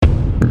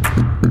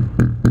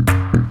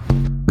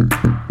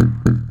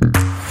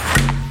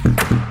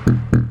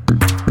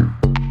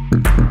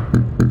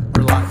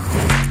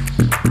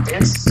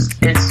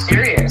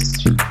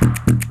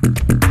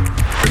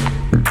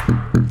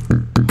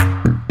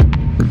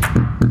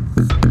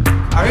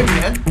All right,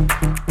 man.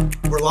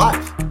 We're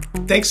live.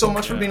 Thanks so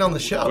much for being on the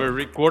show. We're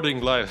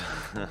recording live.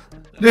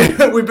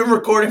 We've been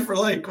recording for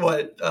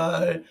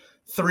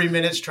 3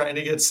 minutes trying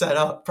to get set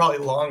up, probably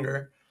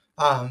longer.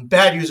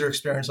 Bad user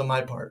experience on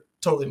my part.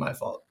 Totally my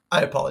fault.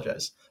 I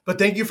apologize. But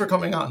thank you for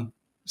coming on.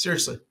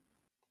 Seriously.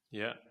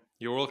 Yeah,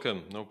 you're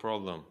welcome. No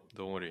problem.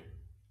 Don't worry.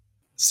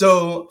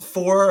 So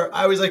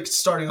I always like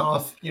starting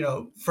off,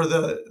 for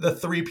the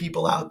three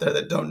people out there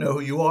that don't know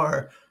who you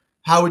are,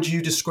 how would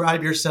you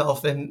describe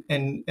yourself and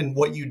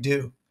what you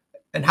do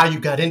and how you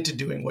got into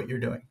doing what you're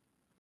doing?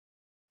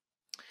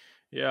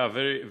 Yeah,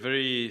 very,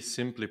 very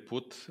simply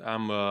put,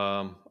 I'm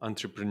an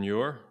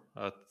entrepreneur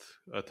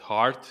at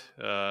heart,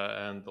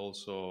 and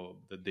also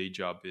the day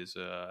job is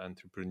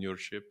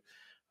entrepreneurship.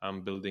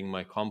 I'm building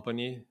my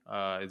company.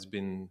 It's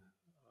been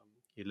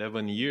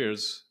 11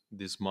 years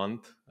this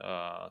month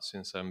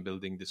since I'm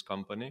building this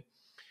company.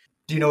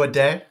 Do you know what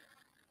day?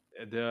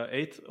 The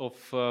 8th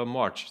of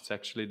March, it's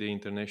actually the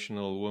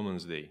International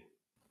Women's Day.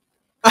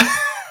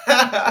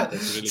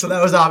 That's really So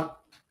cool.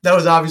 that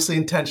was obviously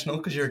intentional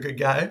because you're a good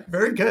guy.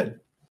 Very good.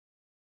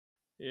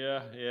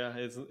 Yeah.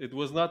 It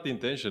was not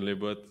intentionally,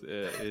 but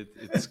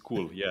it's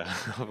cool. Yeah,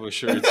 for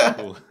sure, it's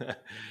cool.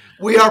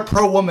 We are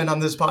pro woman on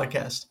this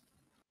podcast.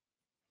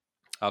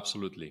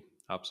 Absolutely.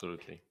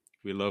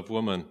 We love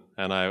women,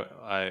 and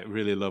I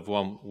really love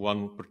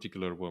one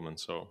particular woman.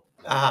 So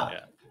Ah,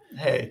 yeah,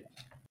 hey,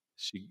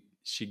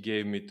 she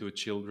gave me two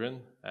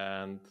children,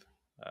 and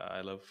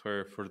I love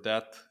her for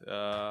that.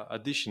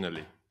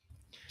 Additionally,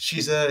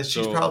 she's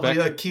so probably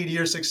back. a key to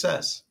your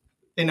success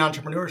in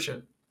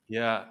entrepreneurship.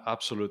 Yeah,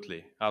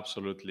 absolutely.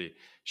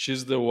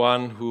 She's the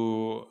one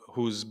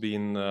who's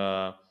been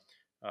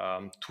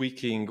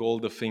tweaking all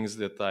the things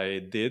that I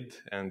did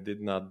and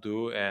did not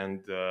do,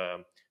 and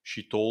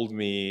she told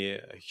me,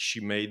 she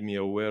made me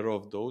aware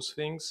of those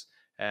things,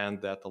 and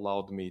that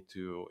allowed me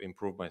to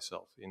improve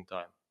myself in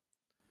time.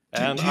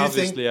 And Do you think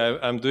obviously,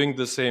 I'm doing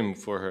the same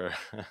for her.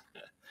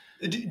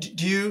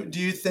 do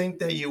you think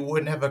that you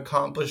wouldn't have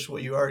accomplished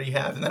what you already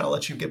have? And then I'll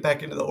let you get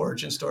back into the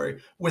origin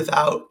story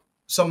without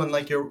someone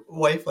like your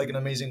wife, like an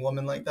amazing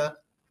woman like that.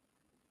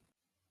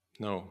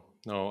 No,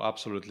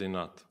 absolutely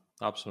not.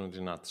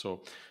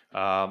 So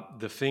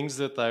the things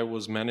that I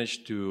was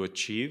managed to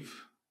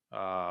achieve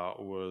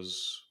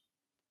was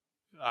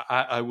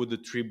I would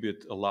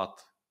attribute a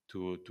lot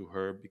to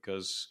her,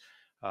 because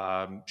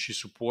she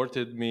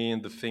supported me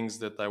in the things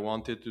that I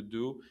wanted to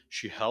do.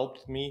 She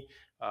helped me.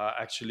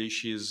 Actually,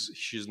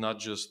 she's not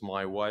just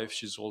my wife;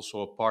 she's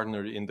also a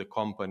partner in the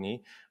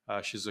company.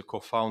 She's a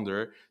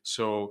co-founder,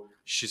 so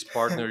she's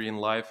partner in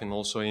life and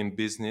also in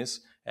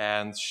business.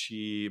 And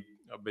she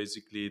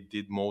basically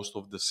did most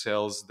of the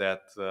sales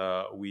that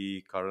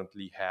we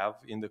currently have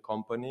in the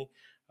company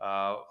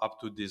up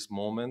to this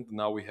moment.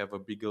 Now we have a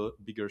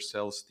bigger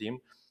sales team.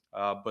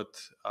 But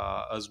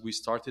as we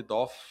started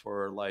off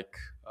for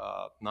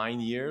 9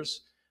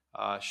 years,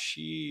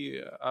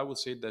 I would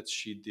say that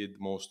she did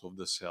most of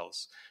the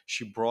sales.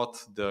 She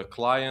brought the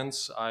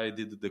clients, I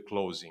did the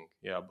closing.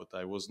 Yeah, but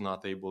I was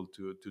not able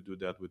to do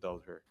that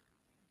without her.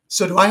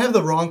 So do I have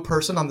the wrong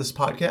person on this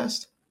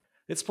podcast?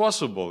 It's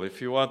possible.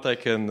 If you want, I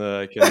can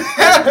call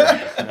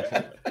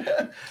her.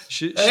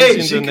 She's Hey, in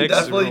the she could next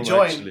definitely room,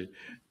 join. actually.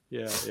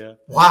 Yeah.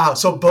 Wow.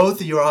 So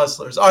both of you are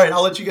hustlers. All right,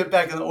 I'll let you get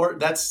back in the order.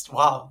 That's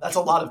wow. That's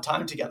a lot of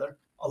time together.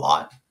 A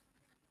lot.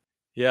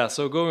 Yeah,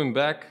 so going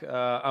back,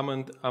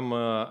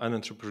 an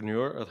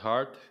entrepreneur at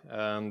heart,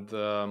 and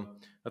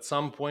at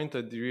some point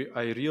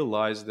I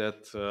realized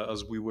that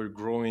as we were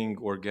growing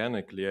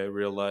organically, I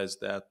realized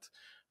that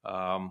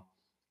um,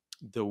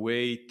 the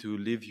way to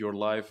live your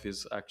life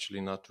is actually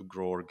not to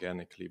grow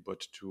organically,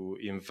 but to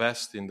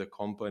invest in the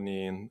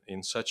company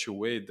in such a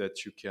way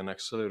that you can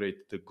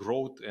accelerate the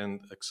growth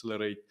and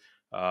accelerate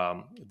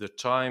the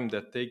time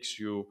that takes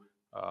you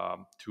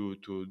to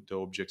the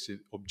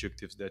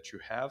objectives that you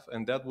have.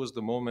 And that was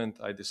the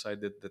moment I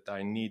decided that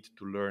I need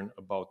to learn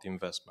about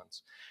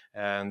investments.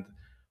 And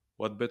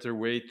what better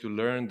way to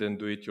learn than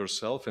do it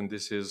yourself? And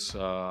this is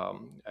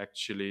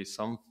actually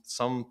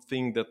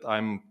something that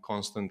I'm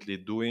constantly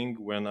doing.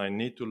 When I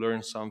need to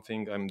learn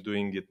something, I'm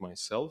doing it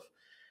myself,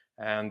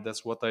 and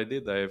that's what I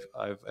did.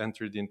 I've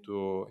entered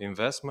into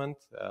investment.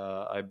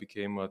 I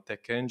became a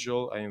tech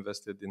angel. I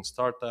invested in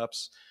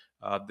startups.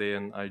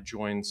 Then I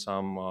joined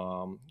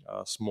some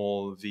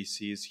small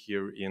VCs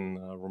here in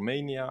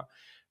Romania,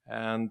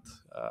 and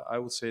I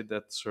would say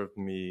that served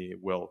me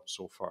well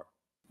so far.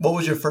 What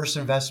was your first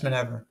investment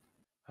ever?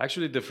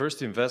 Actually, the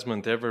first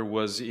investment ever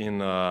was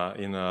in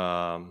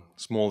a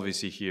small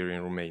VC here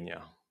in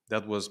Romania.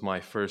 That was my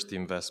first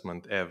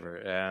investment ever,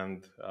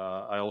 and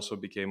I also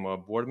became a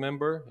board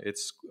member.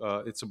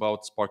 It's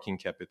about Sparking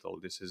Capital.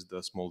 This is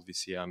the small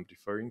VC I'm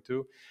referring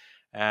to,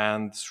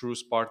 and through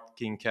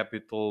Sparking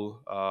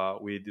Capital,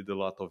 we did a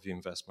lot of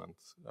investment.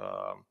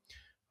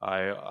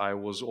 I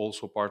was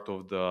also part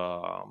of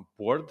the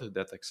board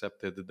that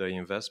accepted the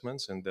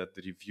investments and that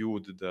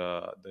reviewed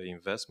the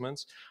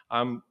investments.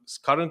 I'm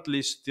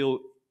currently still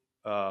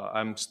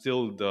I'm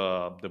still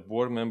the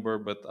board member,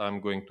 but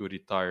I'm going to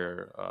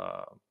retire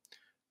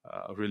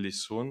really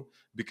soon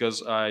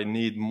because I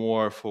need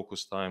more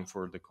focus time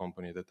for the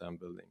company that I'm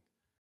building.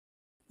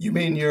 You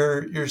mean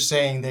you're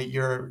saying that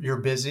you're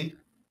busy?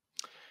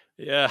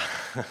 Yeah,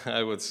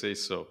 I would say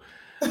so.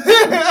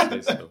 I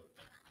would say so.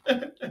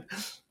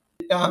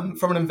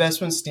 From an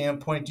investment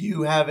standpoint, do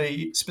you have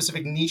a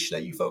specific niche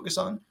that you focus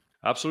on?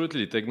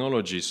 Absolutely.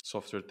 Technology,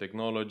 software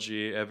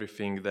technology,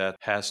 everything that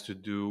has to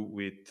do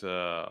with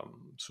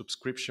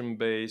subscription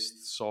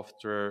based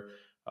software,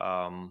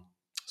 um,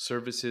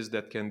 services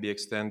that can be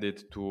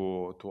extended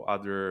to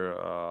other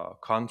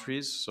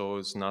countries. So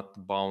it's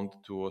not bound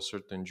to a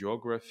certain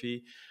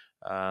geography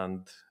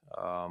and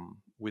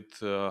with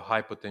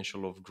high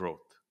potential of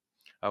growth.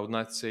 I would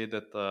not say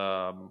that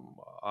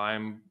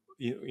I'm,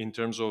 in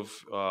terms of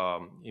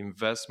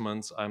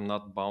investments, I'm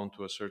not bound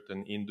to a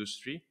certain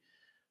industry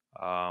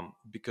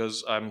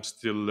because I'm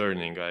still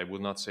learning. I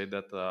would not say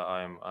that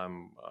I'm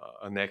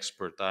an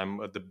expert.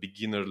 I'm at the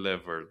beginner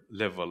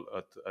level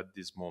at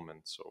this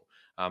moment. So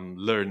I'm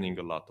learning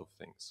a lot of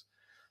things.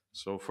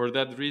 So for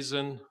that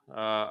reason,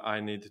 I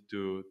need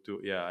to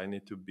yeah, I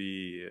need to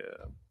be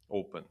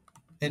open.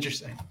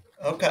 Interesting.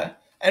 Okay.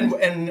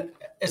 And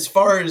as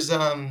far as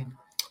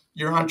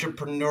your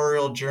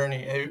entrepreneurial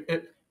journey,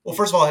 well,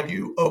 first of all, have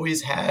you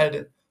always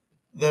had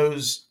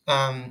those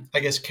I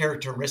guess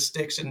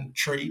characteristics and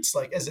traits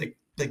like as a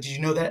like did you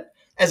know that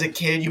as a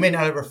kid? You may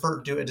not have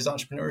referred to it as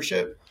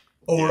entrepreneurship,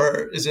 Yeah.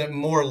 or is it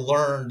more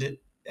learned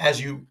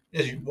as you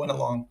went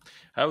along?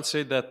 I would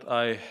say that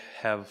I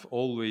have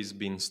always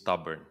been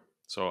stubborn.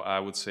 So I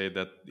would say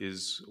that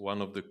is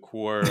one of the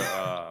core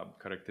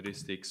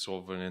characteristics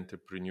of an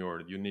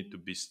entrepreneur. You need to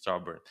be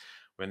stubborn.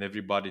 When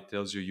everybody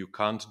tells you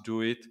can't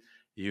do it,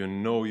 you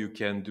know you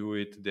can do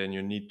it. Then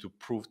you need to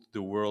prove to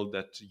the world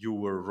that you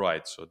were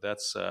right. So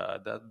that's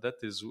that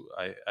is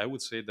I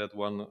would say that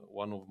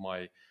one of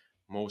my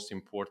most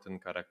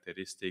important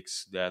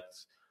characteristics that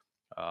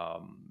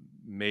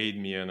made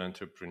me an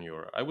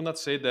entrepreneur. I would not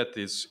say that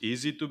it's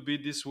easy to be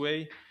this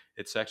way.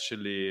 It's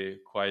actually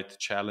quite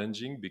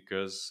challenging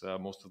because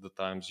most of the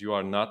times you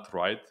are not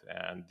right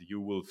and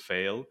you will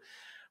fail,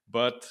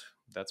 but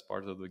that's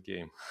part of the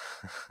game.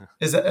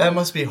 Is that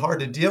must be hard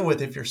to deal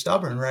with if you're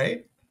stubborn,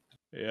 right?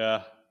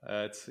 Yeah,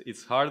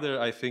 it's harder,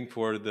 I think,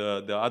 for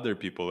the other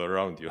people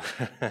around you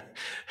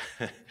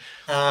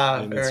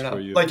Ah, than fair it's for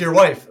enough. you. Like your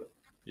wife.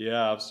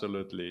 Yeah,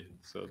 absolutely.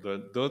 So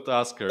don't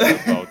ask her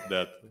about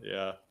that.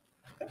 Yeah,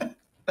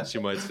 she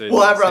might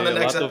We'll have her on say the a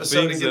next lot of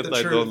episode things and get the that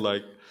I don't truth.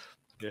 like.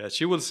 Yeah,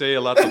 she will say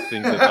a lot of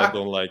things that I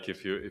don't like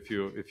if you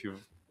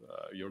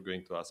you're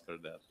going to ask her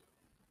that.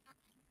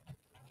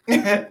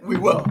 We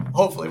will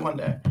hopefully one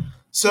day.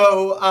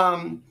 So,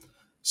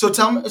 so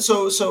tell me,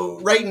 so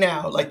right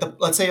now, like the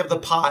let's say of the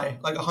pie,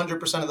 like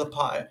 100% of the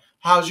pie,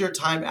 how's your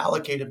time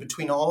allocated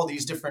between all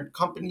these different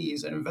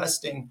companies and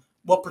investing?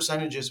 What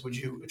percentages would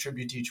you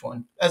attribute to each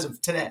one as of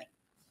today?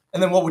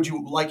 And then what would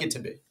you like it to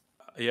be?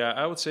 Yeah,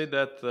 I would say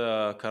that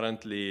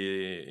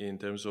currently, in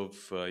terms of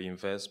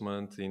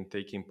investment, in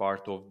taking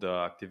part of the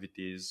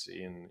activities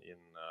in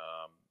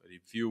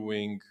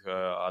reviewing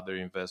other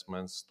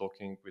investments,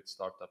 talking with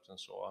startups, and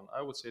so on,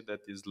 I would say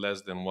that is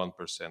less than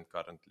 1%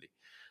 currently.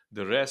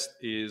 The rest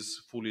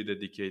is fully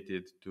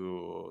dedicated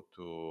to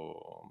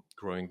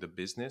growing the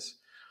business.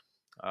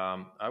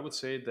 I would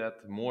say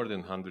that more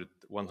than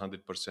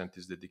 100%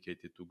 is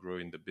dedicated to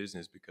growing the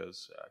business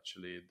because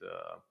actually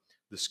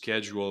the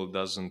schedule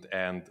doesn't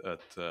end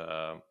at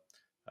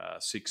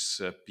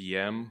 6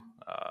 p.m.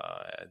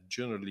 It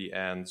generally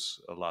ends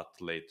a lot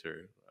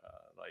later.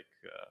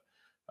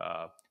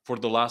 For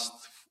the last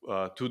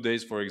 2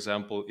 days, for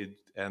example, it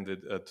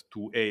ended at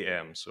 2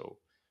 a.m. So,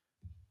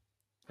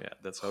 yeah,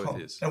 that's how it Oh,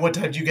 is. and what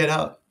time do you get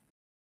up?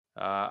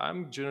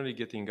 I'm generally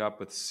getting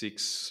up at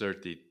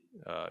 6:30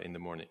 in the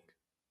morning, So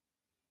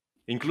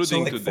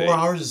including like 4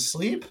 hours today. of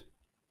sleep?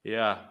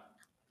 Yeah,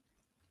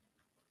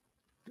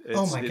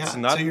 Oh it's my it's God! So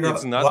not you're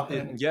it's up, not what?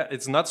 it, yeah,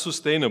 it's not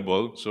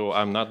sustainable. So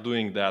I'm not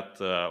doing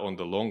that on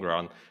the long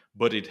run,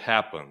 but it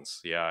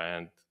happens. Yeah,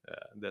 and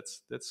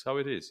that's how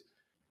it is.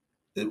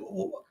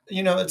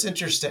 You know, it's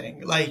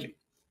interesting. Like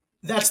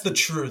that's the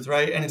truth,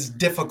 right? And it's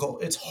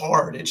difficult, it's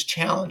hard, it's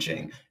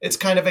challenging, it's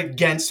kind of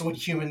against what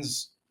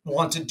humans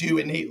want to do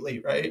innately,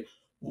 right?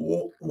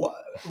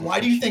 Why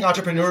do you think Yeah.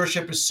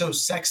 entrepreneurship is so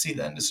sexy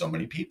then to so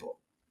many people?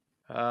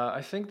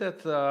 I think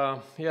that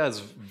yeah, it's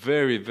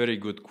very very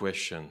good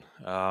question.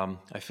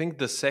 I think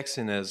the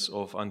sexiness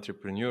of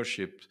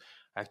entrepreneurship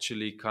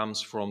actually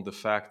comes from the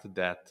fact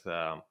that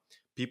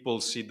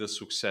people see the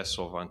success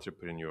of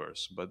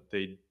entrepreneurs, but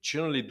they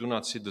generally do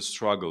not see the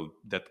struggle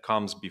that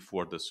comes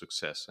before the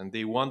success, and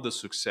they want the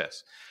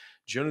success.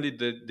 Generally,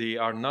 they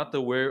are not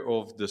aware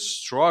of the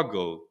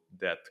struggle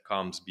that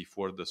comes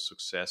before the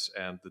success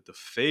and the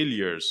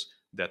failures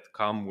that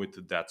come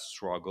with that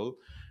struggle,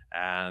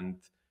 and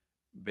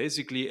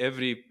basically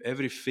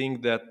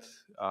everything that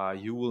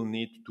you will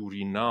need to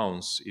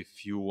renounce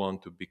if you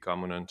want to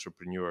become an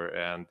entrepreneur,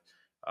 and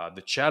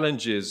the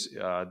challenges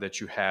that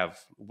you have,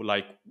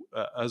 like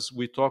as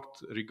we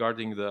talked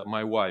regarding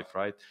my wife,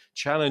 right?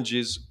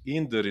 Challenges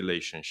in the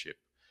relationship,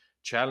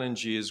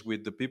 challenges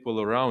with the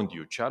people around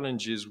you,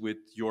 challenges with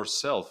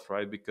yourself,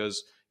 right?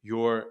 Because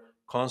you're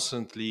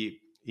constantly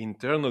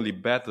internally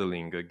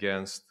battling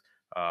against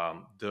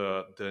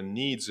the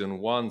needs and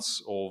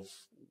wants of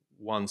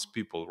one's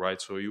people,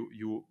 right? So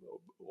you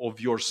of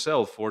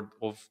yourself or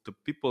of the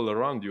people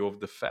around you,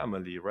 of the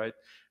family, right?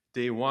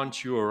 They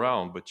want you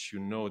around, but you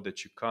know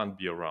that you can't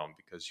be around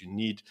because you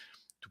need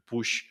to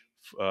push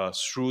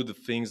through the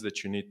things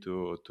that you need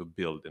to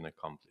build and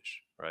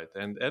accomplish, right?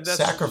 And that's,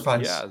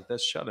 Sacrifice. yeah,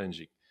 that's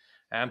challenging,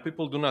 and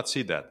people do not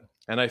see that,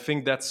 and I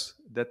think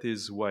that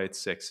is why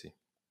it's sexy.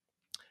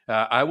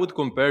 I would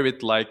compare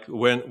it like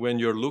when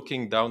you're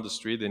looking down the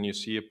street and you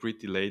see a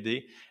pretty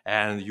lady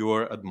and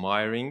you're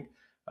admiring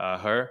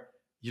her,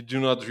 you do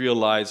not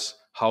realize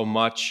how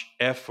much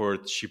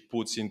effort she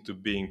puts into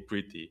being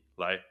pretty.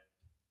 Like,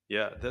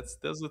 yeah, that's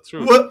the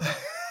truth. What?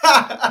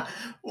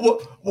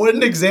 What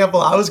an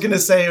example. I was going to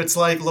say it's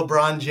like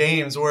LeBron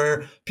James,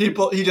 where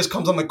he just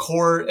comes on the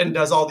court and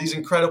does all these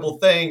incredible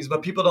things,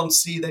 but people don't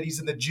see that he's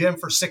in the gym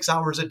for 6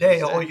 hours a day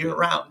all year Exactly.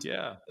 round.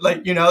 Yeah.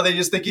 Like, they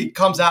just think he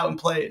comes out and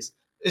plays.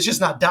 It's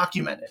just not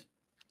documented.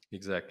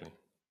 Exactly.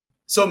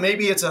 So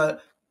maybe it's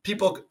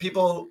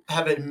people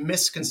have a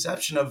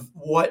misconception of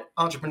what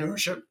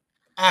entrepreneurship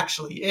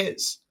actually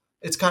is.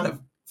 It's kind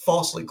of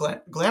falsely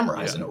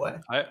glamorized Yeah. in a way,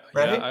 Yeah,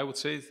 right? I would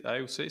say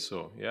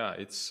so. Yeah,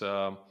 it's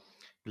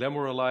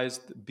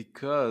glamorized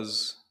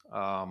because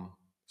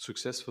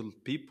successful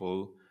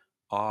people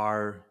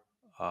are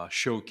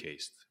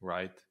showcased,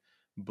 right?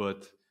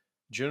 But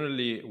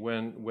generally,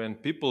 when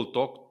people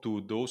talk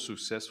to those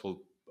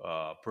successful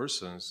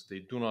persons, they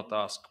do not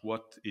ask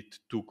what it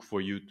took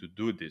for you to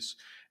do this.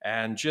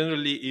 And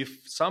generally,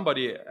 if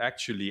somebody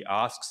actually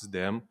asks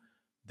them,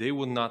 they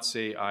would not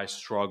say, "I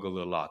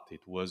struggle a lot.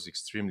 It was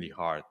extremely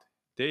hard."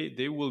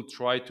 They will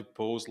try to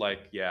pose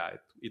like, yeah,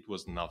 it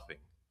was nothing,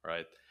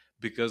 right?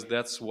 Because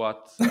that's what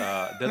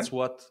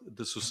the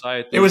It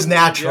society, was yeah,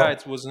 natural.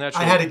 it was I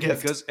had natural a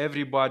gift. because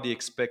everybody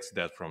expects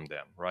that from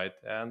them, right?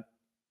 And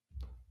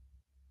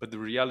but the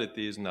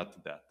reality is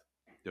not that.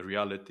 The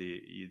reality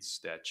is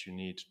that you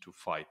need to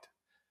fight.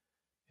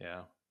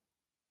 Yeah.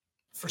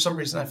 For some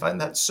reason, I find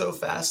that so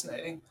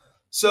fascinating.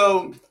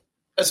 So,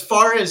 as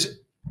far as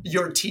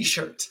your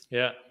T-shirt,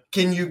 Yeah.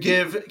 can you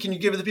give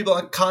the people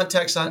a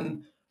context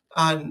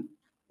on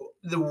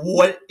the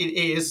what it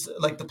is,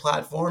 like the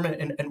platform,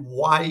 and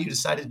why you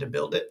decided to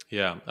build it?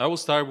 Yeah, I will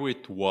start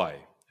with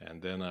why,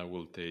 and then I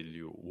will tell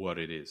you what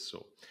it is.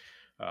 So,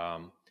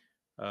 um,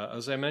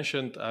 as I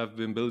mentioned, I've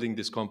been building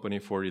this company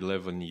for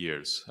 11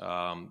 years.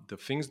 The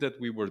things that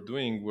we were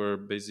doing were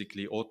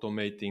basically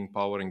automating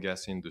power and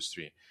gas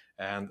industry.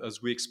 And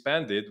as we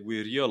expanded,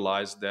 we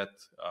realized that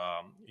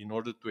in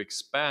order to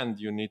expand,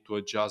 you need to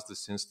adjust the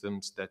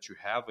systems that you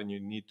have, and you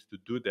need to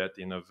do that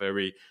in a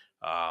very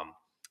um,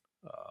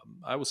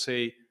 I would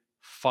say,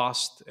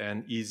 fast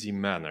and easy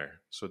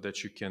manner so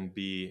that you can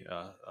be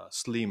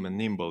slim and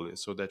nimble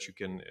so that you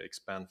can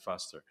expand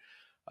faster.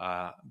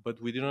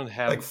 But we didn't Like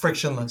have,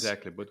 frictionless.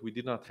 exactly, but we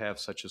did not have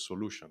such a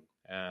solution.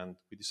 And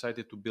we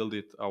decided to build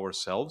it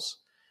ourselves.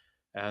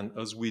 And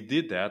as we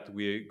did that,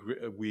 we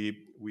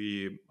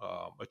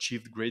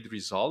achieved great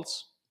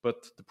results. But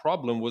the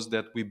problem was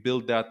that we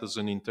built that as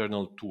an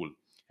internal tool.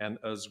 And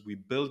as we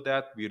built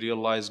that, we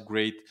realized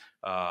great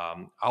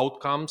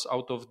outcomes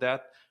out of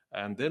that.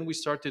 And then we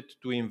started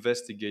to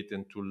investigate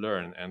and to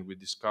learn. And we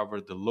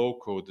discovered the low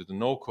code, the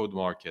no code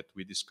market.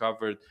 We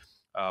discovered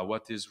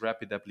what is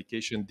rapid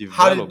application How did you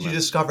development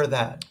discover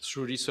that?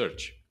 through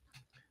research.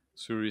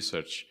 Through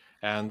research.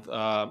 And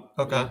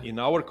Okay. in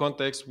our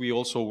context, we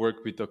also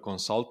work with a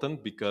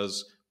consultant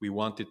because we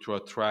wanted to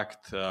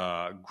attract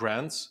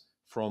grants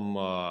from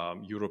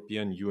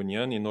European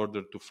Union in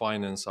order to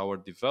finance our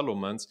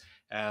developments.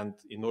 And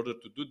in order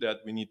to do that,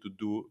 we need to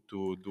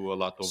do a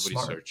lot of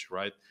Smart. research,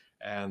 right?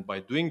 And by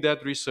doing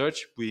that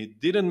research, we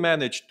didn't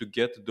manage to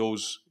get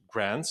those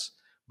grants,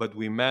 but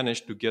we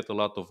managed to get a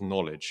lot of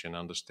knowledge and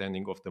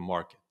understanding of the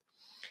market.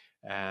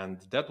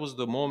 And that was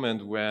the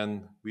moment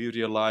when we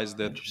realized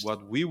that Interesting.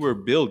 what we were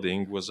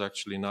building was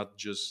actually not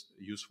just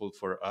useful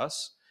for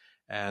us,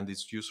 and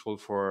it's useful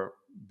for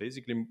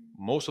basically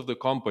most of the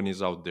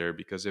companies out there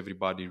because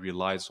everybody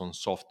relies on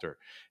software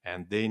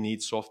and they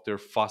need software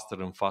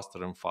faster and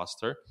faster and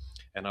faster.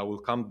 And I will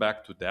come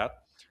back to that.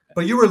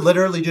 But you were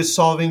literally just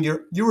solving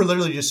your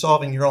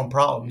own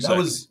problem. That Exactly.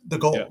 was the Yeah.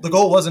 goal. The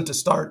goal wasn't to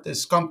start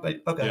this company.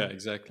 Yeah, Okay.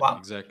 exactly. Wow.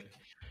 Exactly.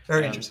 Very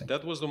And interesting.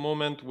 that was the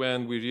moment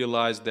when we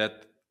realized that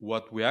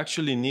what we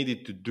actually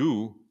needed to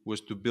do was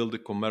to build a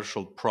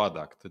commercial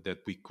product that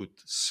we could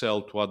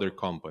sell to other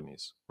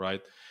companies,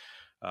 right?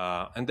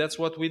 And that's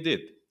what we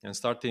did. And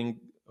starting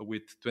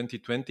with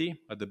 2020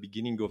 at the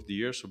beginning of the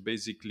year, so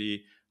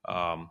basically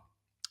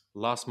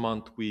last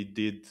month we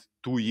did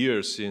 2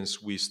 years since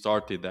we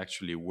started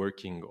actually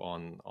working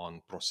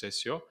on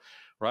Processio,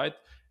 right?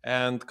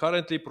 And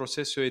currently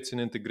Processio, it's an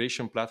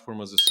integration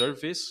platform as a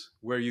service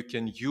where you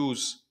can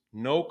use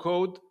no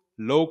code,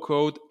 low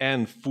code,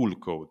 and full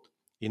code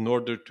in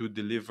order to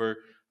deliver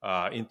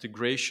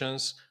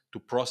integrations, to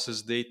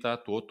process data,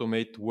 to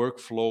automate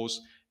workflows,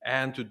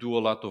 and to do a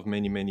lot of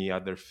many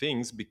other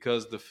things,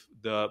 because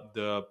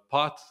the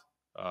path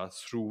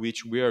through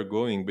which we are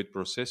going with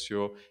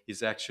Procesio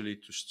is actually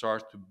to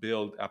start to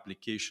build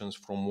applications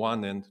from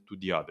one end to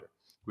the other.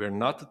 We're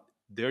not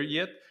there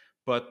yet,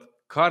 but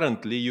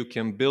currently you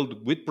can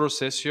build with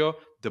Procesio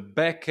the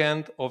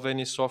backend of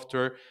any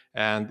software,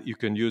 and you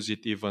can use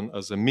it even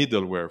as a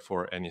middleware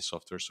for any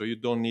software. So you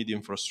don't need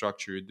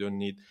infrastructure, you don't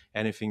need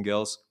anything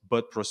else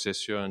but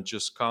Procesio, and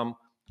just come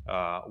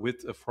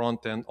with a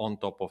front end on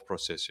top of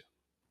Procesio.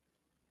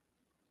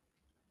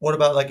 What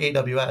about like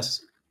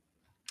AWS?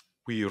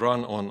 We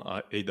run on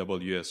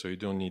AWS, so you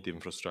don't need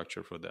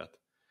infrastructure for that.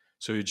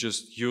 So you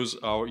just use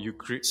you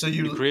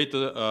create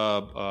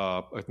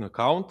an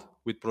account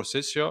with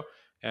Procesio,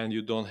 and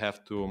you don't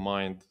have to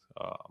mind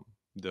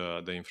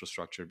the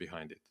infrastructure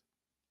behind it.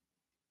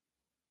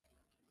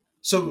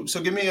 So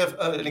give me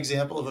an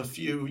example of a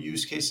few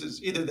use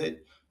cases, either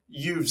that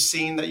you've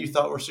seen that you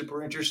thought were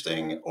super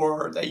interesting,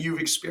 or that you've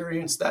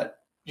experienced that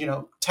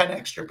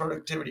 10x your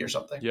productivity or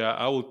something. Yeah,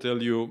 I will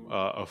tell you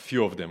a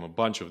few of them, a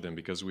bunch of them,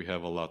 because we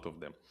have a lot of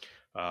them.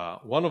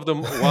 One of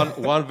them,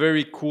 one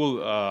very cool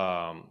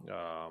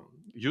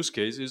use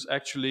case is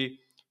actually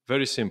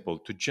very simple: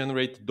 to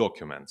generate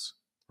documents,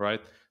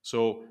 right?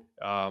 So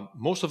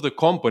most of the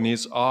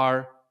companies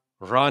are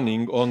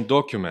running on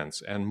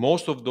documents, and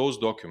most of those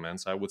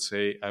documents, I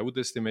would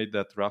estimate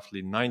that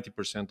roughly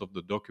 90% of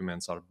the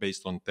documents are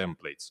based on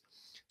templates.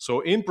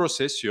 So in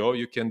Procesio,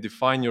 you can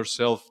define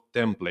yourself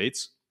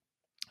templates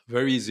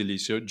very easily.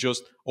 So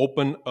just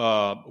open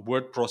a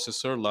word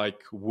processor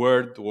like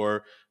Word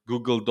or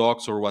Google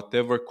Docs or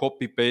whatever,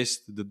 copy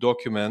paste the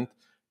document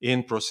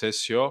in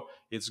Procesio.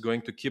 It's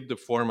going to keep the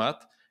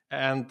format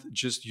and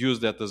just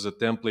use that as a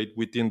template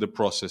within the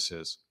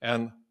processes.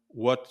 And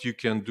what you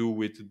can do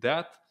with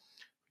that,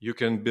 you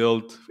can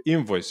build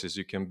invoices,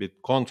 you can build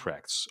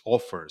contracts,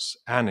 offers,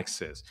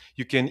 annexes.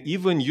 You can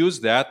even use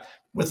that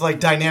with like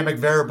dynamic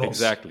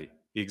variables.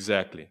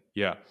 Exactly.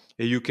 Yeah.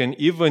 You can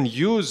even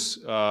use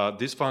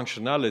this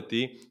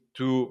functionality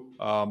to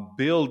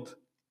build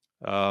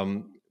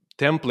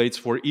templates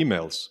for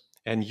emails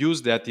and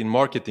use that in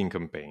marketing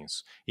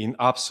campaigns, in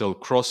upsell,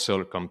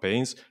 cross-sell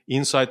campaigns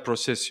inside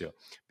Procesio.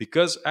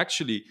 Because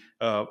actually,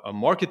 a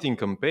marketing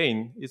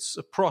campaign, it's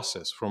a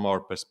process from our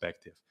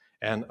perspective.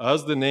 And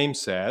as the name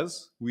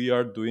says, we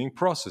are doing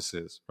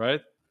processes,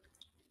 right?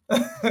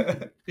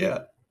 Yeah.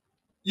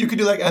 You could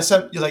do like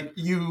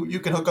you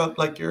can hook up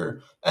like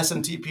your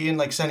SMTP and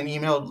like send an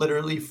email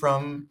literally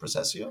from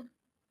Procesio.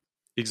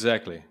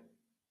 Exactly.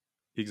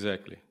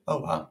 Oh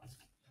wow,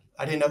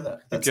 I didn't know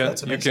that. That's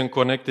amazing. You can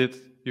connect it.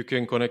 You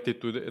can connect it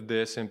to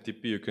the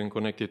SMTP. You can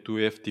connect it to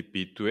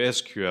FTP, to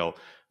SQL,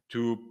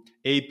 to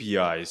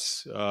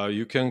APIs.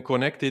 You can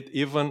connect it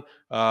even.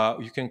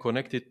 You can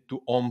connect it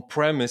to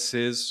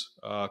on-premises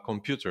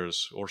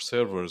computers or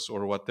servers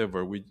or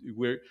whatever. We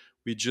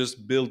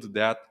just build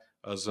that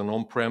as an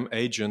on-prem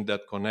agent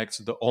that connects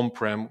the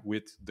on-prem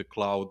with the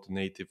cloud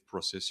native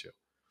Procesio.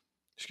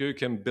 So you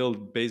can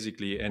build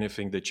basically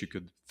anything that you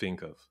could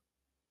think of.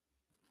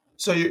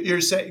 So you're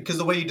saying, because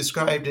the way you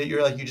described it,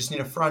 you're like, you just need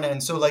a front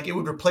end. So like it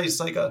would replace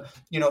like a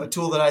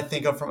tool that I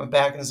think of from a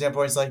back end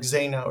standpoint is like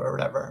Zano or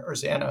whatever, or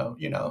Xano,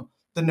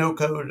 the no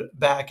code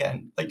back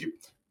end. Like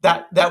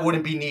that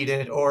wouldn't be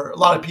needed. Or a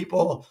lot of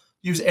people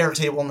use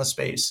Airtable in the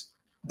space.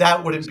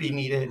 That wouldn't be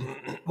needed.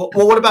 Well,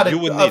 what about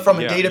it from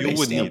a database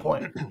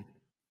standpoint?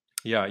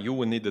 Yeah, you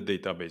would need a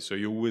database. So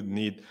you would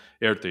need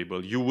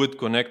Airtable. You would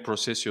connect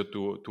Procesio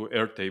to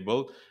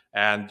Airtable,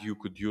 and you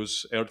could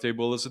use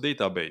Airtable as a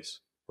database,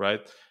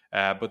 right?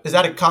 But is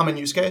that a common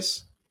use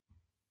case?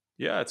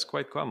 Yeah, it's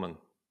quite common.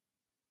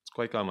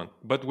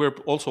 But we're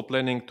also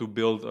planning to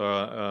build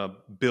a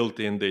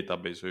built-in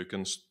database, so you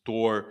can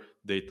store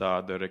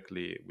data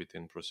directly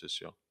within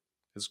Procesio.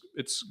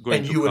 It's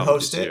going to come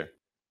this year.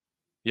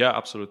 Yeah,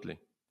 absolutely.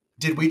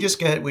 Did we just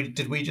get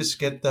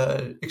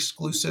the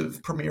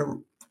exclusive premiere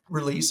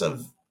release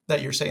of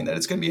that? You're saying that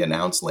it's going to be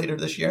announced later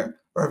this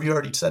year, or have you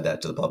already said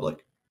that to the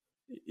public?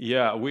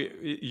 Yeah,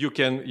 you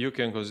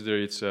can consider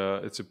it's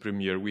a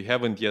premiere. We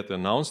haven't yet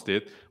announced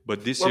it,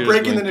 but this year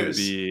is going to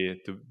be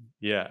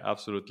yeah,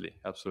 absolutely.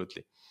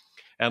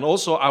 And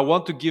also, I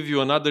want to give you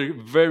another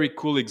very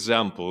cool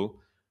example,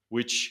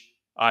 which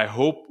I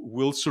hope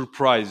will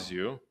surprise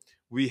you.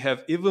 We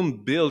have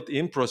even built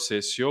in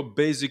Procesio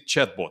basic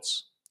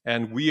chatbots,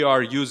 and we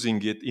are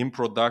using it in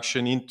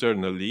production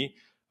internally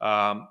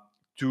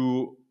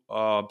to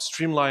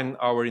streamline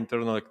our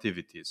internal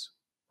activities,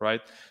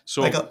 right?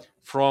 So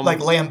from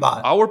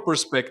Lambot. Our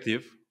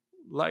perspective,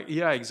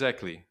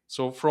 exactly.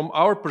 So from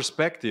our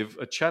perspective,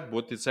 a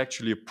chatbot is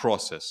actually a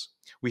process.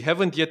 We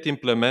haven't yet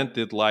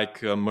implemented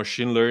like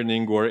machine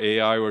learning or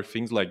AI or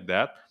things like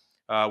that.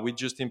 We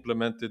just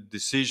implemented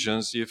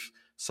decisions. If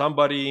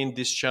somebody in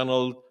this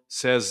channel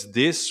says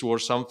this or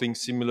something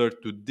similar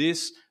to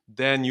this,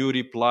 then you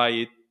reply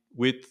it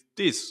with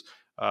this.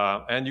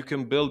 And you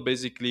can build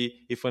basically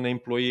if an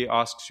employee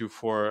asks you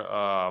for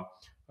uh,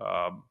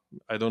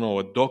 I don't know,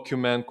 a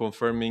document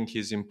confirming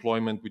his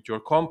employment with your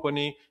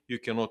company, you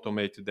can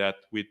automate that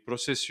with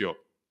Procesio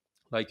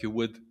like you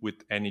would with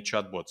any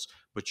chatbots.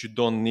 But you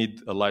don't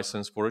need a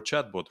license for a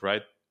chatbot,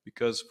 right?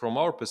 Because from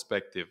our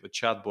perspective, a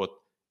chatbot,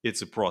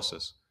 it's a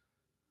process.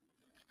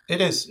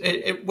 It is.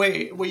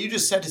 Wait, what you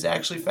just said is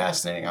actually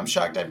fascinating. I'm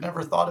shocked. I've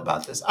never thought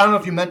about this. I don't know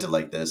if you meant it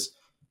like this,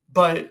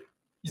 but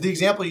the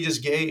example you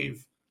just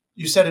gave,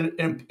 you said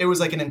it was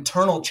like an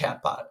internal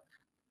chatbot.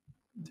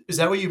 Is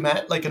that what you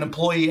meant? Like an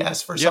employee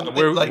asked for Yeah,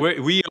 something? Like,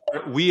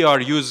 we are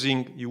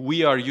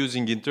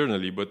using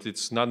internally, but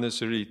it's not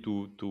necessary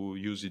to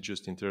use it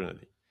just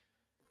internally.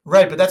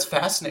 right, but that's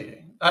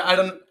fascinating. I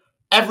don't.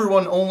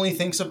 Everyone only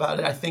thinks about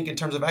it, I think, in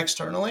terms of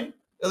externally.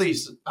 At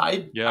least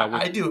Yeah,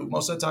 I do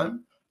most of the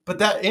time. But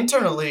that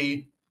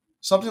internally,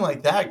 something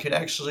like that could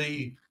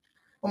actually,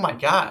 oh my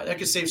god, that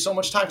could save so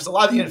much time because a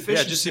lot of the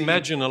yeah, just inefficiency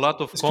imagine a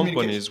lot of is communication.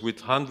 companies with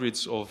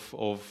hundreds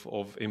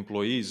of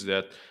employees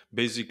that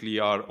basically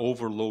are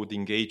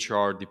overloading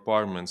HR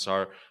departments,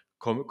 are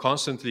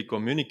constantly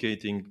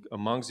communicating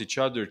amongst each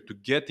other to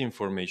get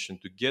information,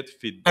 to get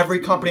feedback, Every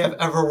company I've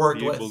ever to worked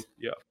be able, with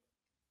yeah,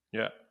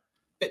 yeah.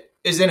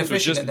 is So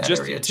inefficient in that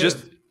area too.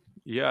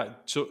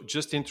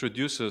 just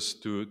introduce us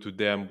to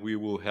them. We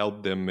will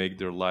help them make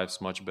their lives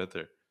much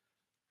better.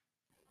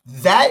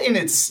 That in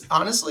its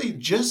honestly,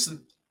 just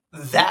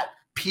that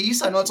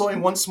piece, I know it's only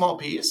one small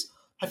piece.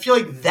 I feel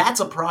like that's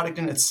a product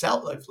in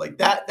itself. Like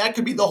that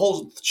could be the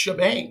whole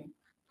shebang.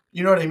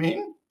 You know what I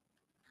mean?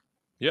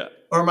 Yeah,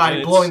 Or am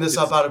and I blowing this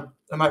up out of?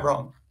 Am I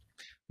wrong?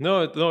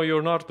 no,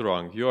 you're not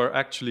wrong. You are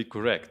actually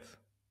correct.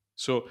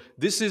 So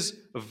this is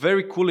a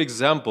very cool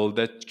example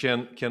that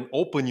can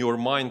open your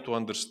mind to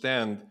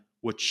understand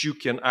what you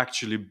can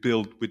actually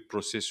build with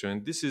Procession.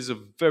 And this is a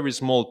very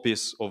small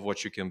piece of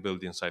what you can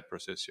build inside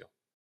Procession.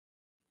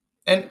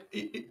 And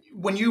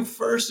when you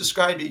first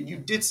described it, you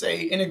did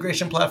say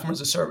integration platform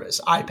as a service,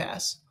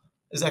 iPaaS.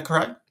 Is that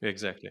correct?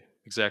 Exactly,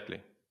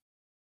 exactly.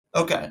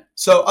 Okay.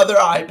 So other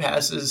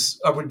iPasses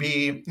would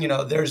be,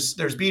 there's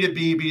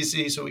B2B,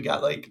 B2C. So we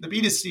got like the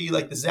B2C,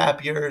 like the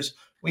Zapiers.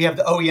 We have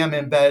the OEM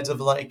embeds of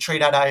like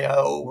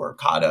Trade.io or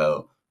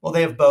Ocado. Well,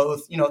 they have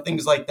both,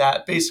 things like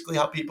that. Basically,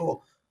 how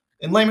people,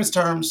 in layman's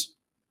terms,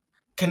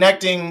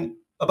 connecting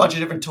a bunch of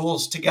different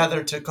tools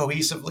together to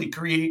cohesively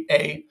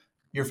create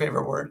your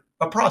favorite word,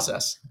 a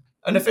process,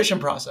 an efficient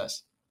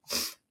process.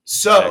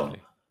 So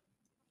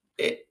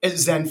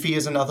Exactly. Zenfi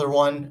is another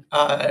one.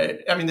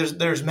 I mean,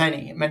 there's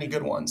many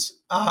good ones.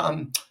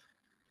 So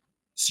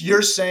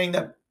you're saying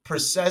that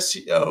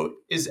Procesio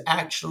is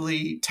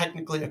actually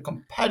technically a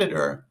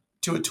competitor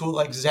to a tool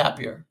like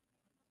Zapier,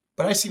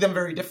 but I see them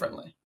very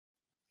differently.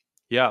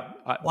 Yeah.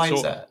 Why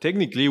is So that?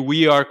 technically,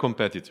 we are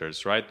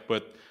competitors, right?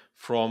 But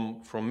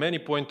from many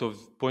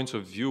points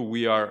of view,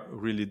 we are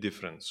really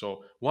different.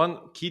 So one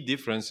key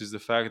difference is the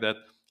fact that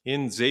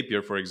in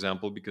Zapier, for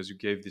example, because you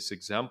gave this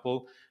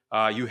example,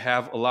 you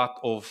have a lot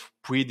of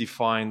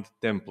predefined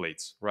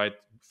templates, right?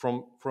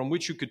 From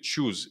which you could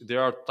choose.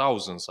 There are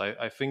thousands.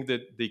 I think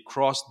that they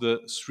crossed the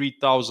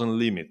 3,000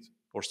 limit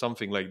or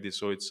something like this.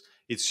 So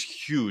it's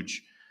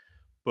huge.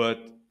 But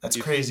That's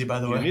if crazy, by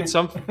the you need way.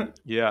 some,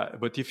 yeah,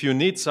 but if you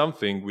need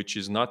something which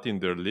is not in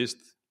their list,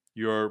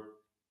 you're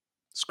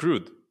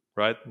screwed,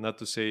 right? Not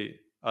to say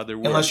other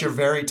Unless you're words.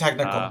 very Uh,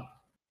 technical.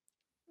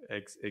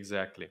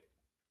 exactly.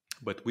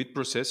 But with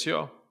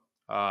Procesio,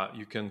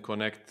 you can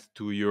connect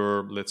to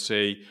your, let's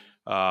say,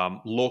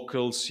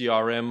 local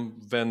CRM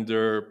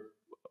vendor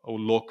or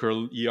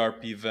local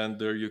ERP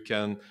vendor. You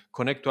can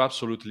connect to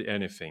absolutely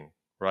anything,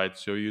 right?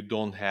 So you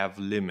don't have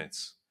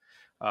limits.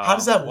 How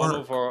does that One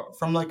of work our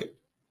from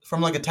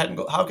like a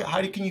technical? How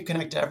can you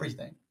connect to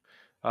everything?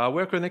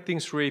 We're connecting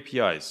through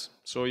APIs.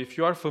 So if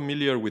you are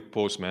familiar with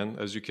Postman,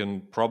 as you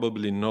can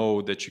probably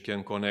know that you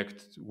can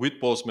connect with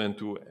Postman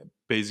to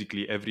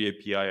basically every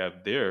API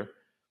out there,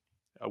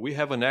 we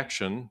have an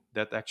action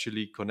that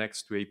actually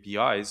connects to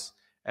APIs,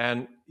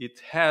 and it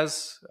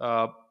has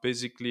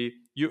basically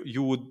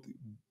you would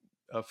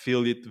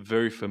feel it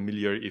very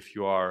familiar if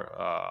you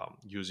are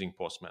using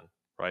Postman,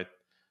 right?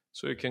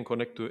 So you can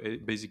connect to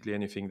basically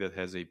anything that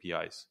has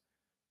APIs,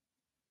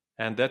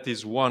 and that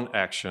is one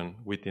action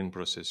within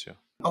Procession.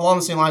 Along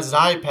the same lines as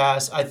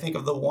iPaaS, I think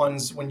of the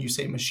ones when you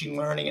say machine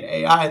learning and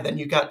AI, then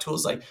you got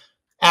tools like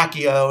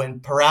Accio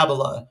and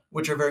Parabola,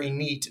 which are very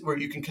neat, where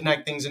you can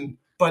connect things and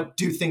but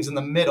do things in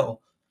the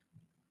middle.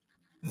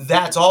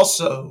 That's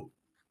also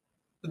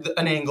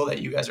an angle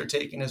that you guys are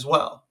taking as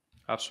well.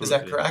 Is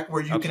that Absolutely, correct?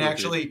 Where you can absolutely.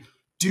 actually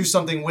do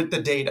something with the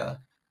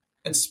data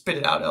and spit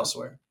it out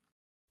elsewhere.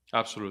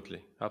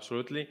 Absolutely,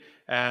 absolutely.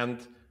 And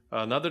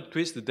another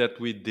twist that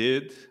we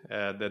did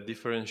that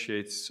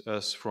differentiates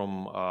us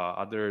from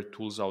other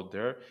tools out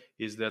there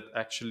is that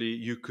actually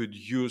you could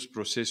use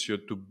Procesio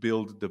to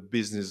build the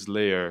business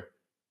layer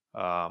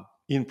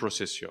in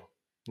Procesio,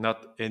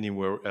 not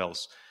anywhere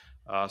else.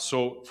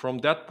 So from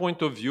that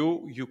point of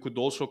view, you could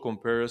also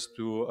compare us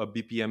to a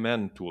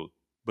BPMN tool.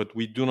 but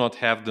we do not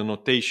have the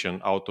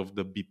notation out of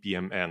the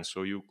BPMN.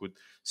 So you could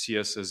see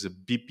us as a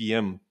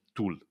BPM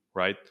tool,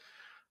 right?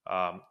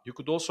 You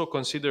could also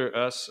consider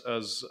us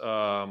as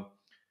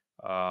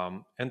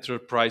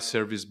Enterprise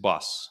Service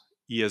Bus,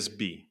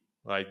 ESB,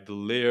 right? The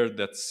layer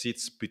that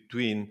sits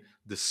between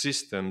the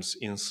systems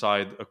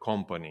inside a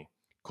company,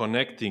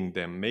 connecting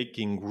them,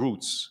 making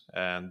routes,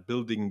 and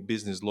building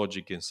business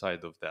logic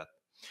inside of that.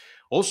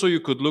 Also, you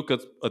could look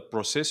at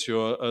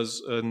Procesio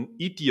as an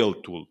ETL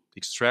tool,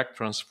 extract,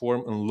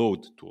 transform, and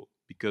load tool,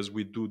 because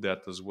we do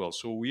that as well.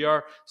 So we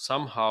are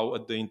somehow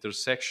at the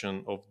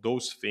intersection of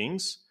those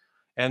things,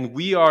 and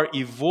we are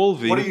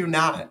evolving. What are you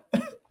not?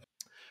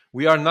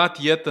 We are not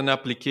yet an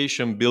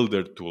application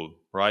builder tool,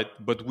 right?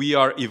 But we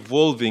are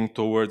evolving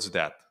towards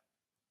that.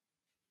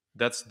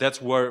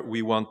 That's where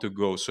we want to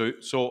go.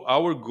 So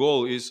our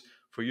goal is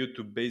for you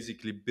to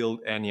basically build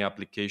any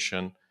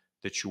application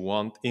that you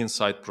want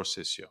inside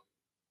Procesio.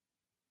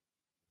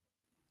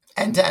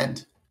 End to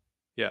end.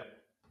 Yeah.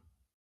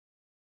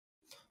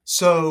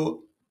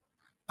 So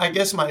I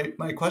guess my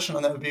question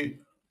on that would be,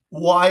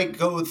 why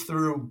go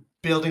through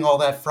building all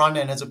that front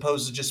end as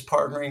opposed to just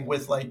partnering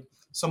with like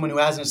someone who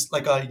has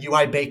like a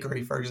UI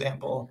bakery, for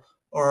example,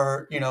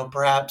 or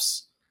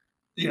perhaps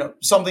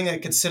something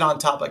that could sit on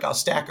top, like how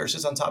Stacker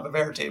sits on top of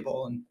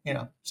Airtable,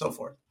 and so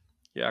forth.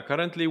 Yeah,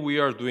 currently we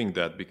are doing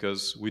that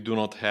because we do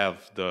not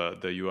have the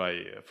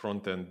UI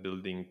front end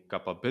building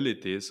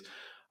capabilities.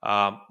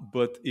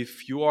 But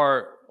if you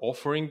are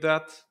offering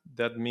that,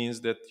 that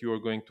means that you are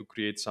going to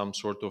create some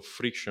sort of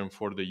friction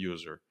for the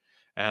user,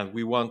 and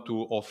we want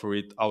to offer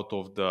it out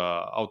of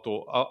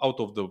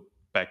the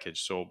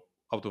package, so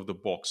out of the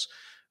box.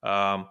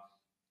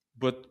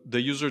 But the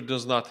user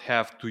does not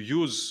have to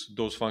use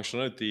those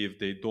functionality if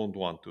they don't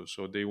want to,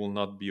 so they will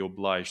not be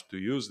obliged to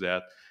use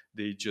that.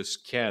 They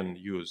just can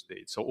use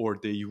it, or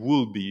they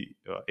will be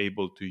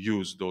able to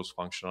use those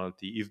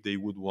functionality if they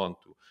would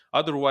want to.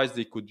 Otherwise,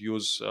 they could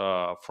use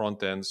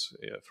front ends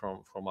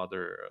from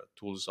other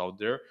tools out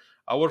there.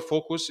 Our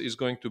focus is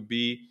going to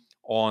be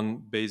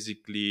on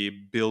basically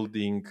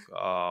building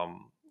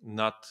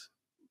not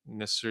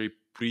necessarily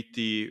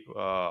pretty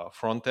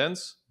front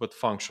ends, but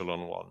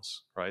functional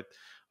ones, right?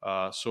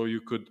 So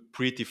you could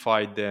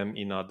prettify them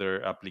in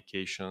other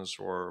applications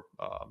or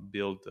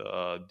build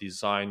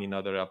design in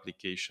other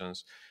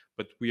applications,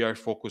 but we are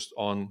focused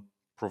on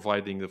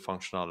providing the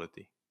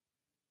functionality.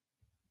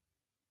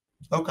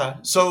 Okay.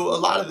 So a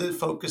lot of the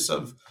focus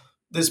of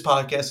this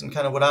podcast and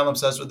kind of what I'm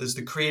obsessed with is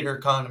the creator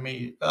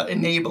economy,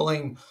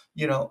 enabling,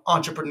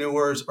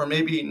 entrepreneurs, or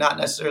maybe not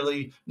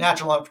necessarily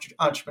natural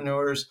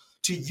entrepreneurs,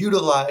 to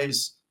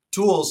utilize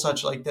tools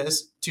such like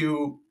this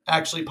to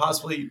actually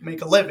possibly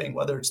make a living,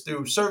 whether it's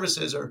through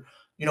services or,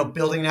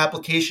 building an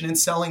application and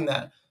selling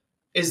that.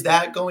 Is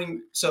that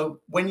going, so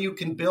when you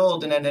can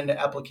build an end-to-end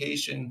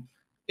application,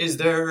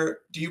 do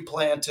you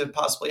plan to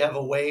possibly have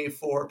a way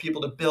for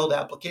people to build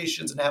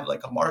applications and have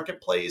like a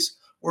marketplace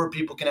where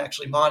people can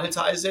actually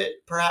monetize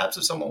it, perhaps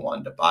if someone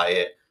wanted to buy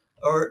it?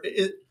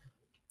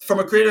 From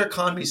a creator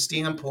economy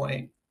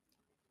standpoint,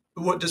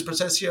 what does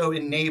Procesio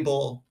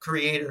enable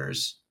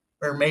creators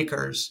or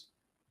makers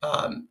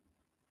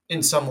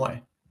in some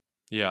way?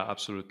 Yeah,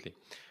 absolutely.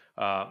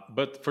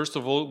 But first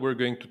of all, we're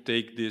going to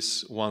take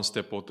this one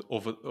step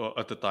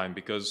at a time,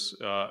 because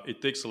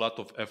it takes a lot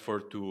of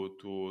effort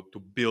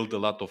to build a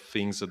lot of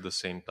things at the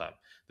same time.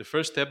 The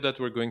first step that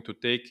we're going to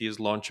take is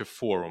launch a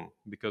forum,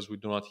 because we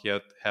do not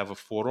yet have a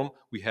forum.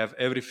 We have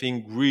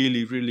everything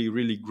really, really,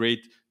 really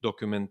great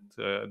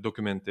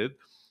documented,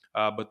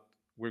 but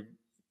we're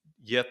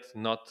yet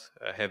not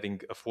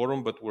having a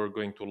forum, but we're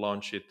going to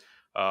launch it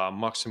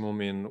maximum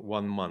in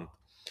 1 month.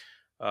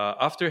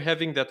 After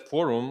having that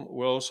forum,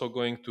 we're also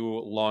going to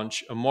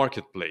launch a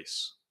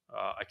marketplace.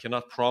 I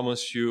cannot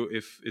promise you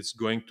if it's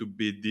going to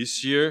be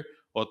this year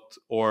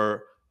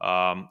or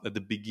at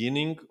the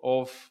beginning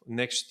of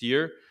next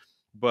year,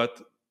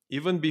 but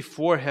even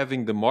before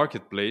having the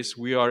marketplace,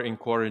 we are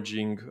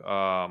encouraging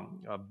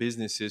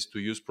businesses to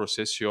use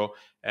Procesio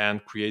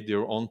and create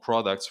their own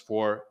products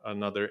for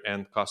another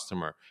end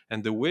customer.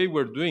 And the way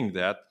we're doing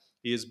that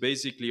is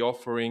basically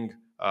offering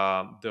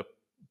the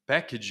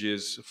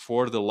packages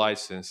for the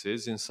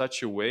licenses in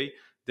such a way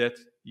that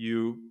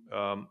you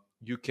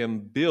can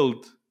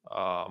build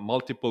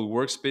multiple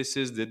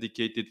workspaces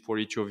dedicated for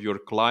each of your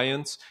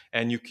clients,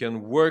 and you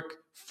can work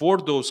for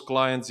those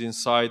clients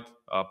inside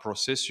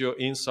Procesio,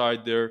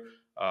 inside their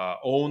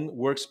own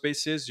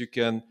workspaces. You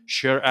can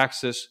share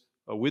access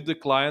with the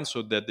client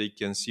so that they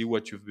can see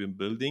what you've been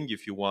building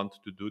if you want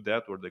to do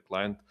that, or the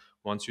client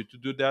wants you to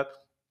do that.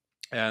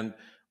 And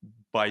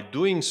by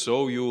doing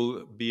so,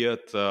 you'll be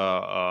at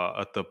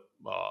a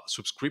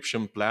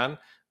subscription plan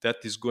that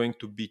is going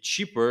to be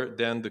cheaper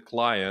than the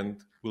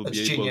client will That's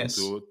be able genius.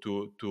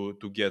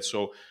 to get.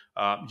 So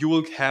you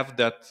will have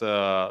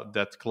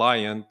that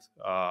client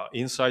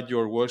inside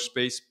your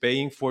workspace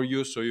paying for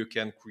you, so you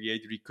can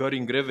create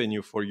recurring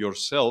revenue for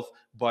yourself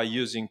by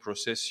using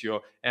Procesio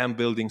and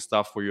building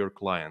stuff for your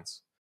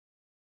clients.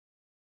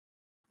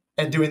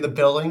 And doing the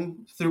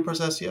billing through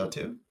Procesio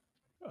too?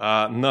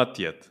 Not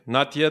yet.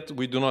 Not yet.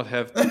 We do not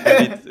have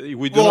it.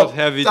 We do not Well,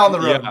 have it. down the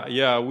road.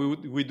 Yeah.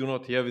 We do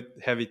not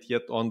have it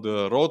yet on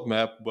the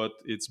roadmap, but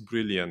it's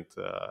brilliant.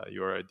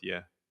 Your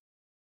idea.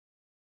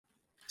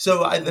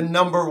 So the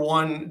number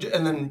one,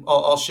 and then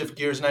I'll shift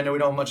gears, and I know we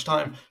don't have much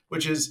time,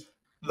 which is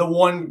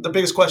the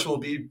biggest question will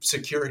be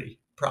security,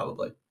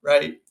 probably,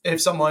 right?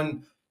 If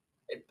someone,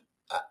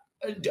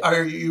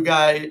 are you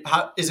guys,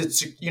 how is it,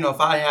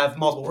 if I have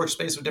multiple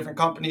workspace with different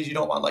companies, you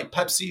don't want like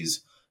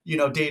Pepsi's,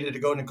 data to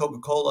go into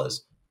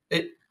Coca-Cola's.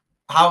 It,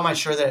 how am I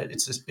sure that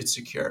it's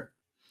secure?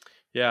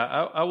 Yeah,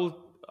 I will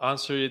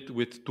answer it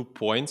with 2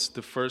 points.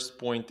 The first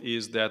point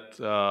is that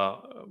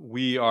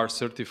we are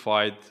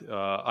certified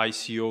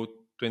ICO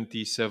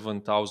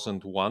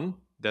 27001.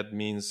 That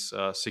means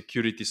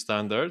security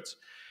standards.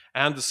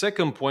 And the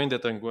second point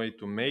that I'm going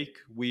to make,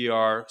 we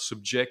are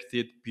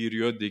subjected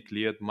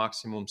periodically at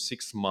maximum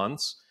 6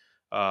 months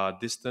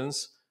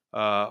distance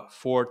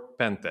for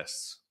pen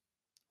tests,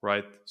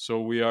 right?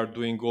 So we are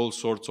doing all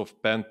sorts of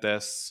pen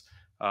tests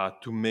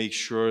to make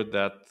sure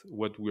that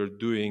what we're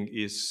doing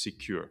is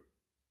secure.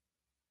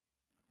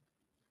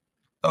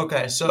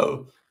 Okay,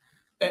 so,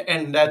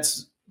 and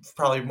that's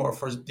probably more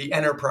for the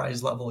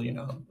enterprise level,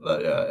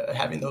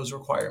 having those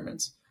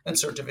requirements and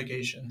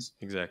certifications.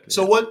 Exactly.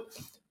 So Yeah.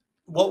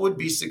 what would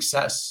be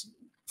success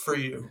for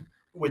you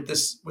with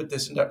this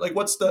endeavor? Like,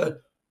 what's the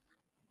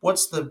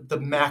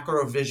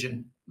macro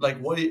vision? Like,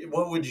 what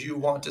would you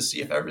want to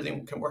see if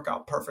everything can work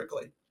out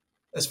perfectly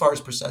as far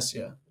as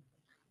Processia?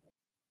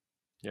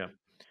 Yeah.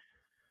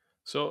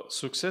 So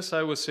success,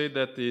 I would say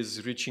that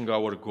is reaching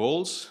our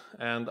goals,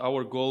 and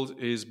our goal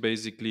is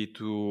basically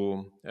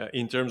to,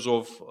 in terms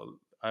of,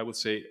 I would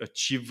say,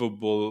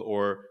 achievable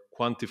or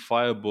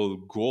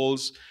quantifiable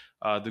goals.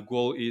 The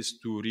goal is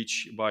to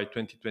reach by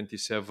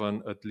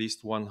 2027 at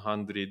least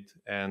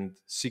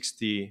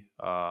 160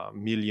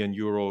 million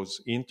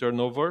euros in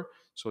turnover.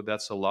 So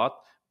that's a lot,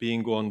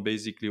 being on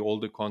basically all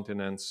the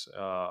continents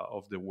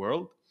of the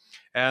world,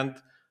 and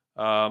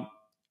um,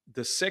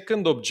 the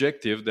second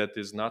objective that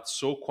is not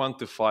so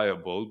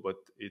quantifiable, but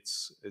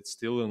it's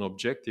still an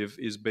objective,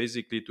 is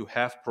basically to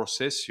have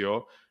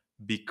Processio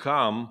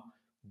become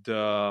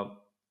the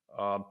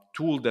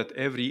tool that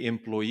every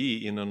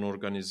employee in an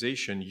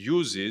organization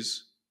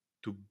uses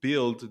to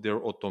build their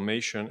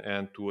automation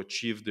and to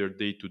achieve their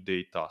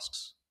day-to-day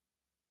tasks.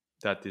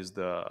 That is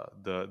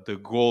the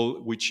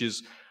goal, which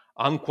is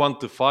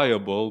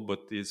unquantifiable but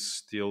is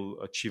still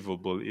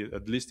achievable,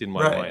 at least in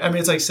my Right. mind. I mean,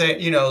 it's like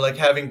saying, like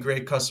having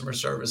great customer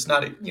service.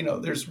 Not,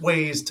 there's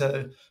ways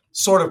to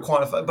sort of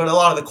quantify, but a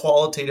lot of the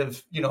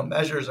qualitative,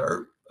 measures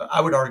are,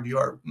 I would argue,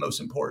 are most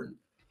important.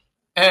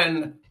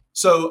 And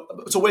so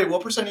wait,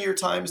 what percent of your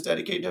time is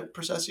dedicated to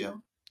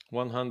Processio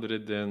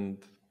 100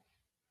 and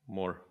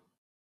more.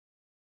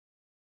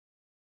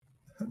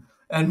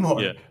 and Yeah.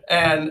 more?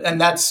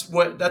 And that's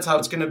how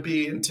it's going to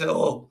be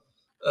until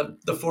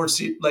the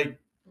foresee. Like,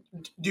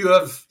 do you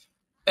have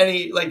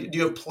do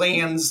you have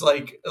plans?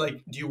 Like,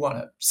 do you want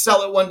to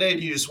sell it one day?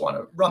 Do you just want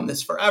to run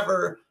this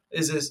forever?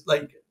 Is this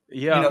like,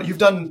 Yeah. you've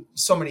done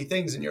so many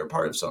things and you're a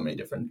part of so many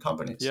different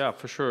companies. Yeah,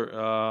 for sure.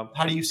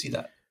 How do you see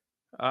that?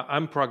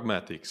 I'm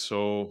pragmatic,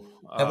 so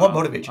And what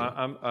motivates you?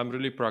 I'm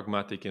really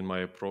pragmatic in my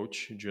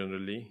approach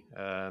generally,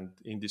 and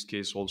in this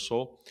case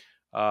also,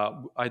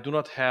 I do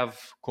not have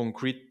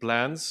concrete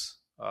plans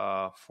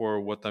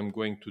for what I'm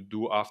going to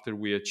do after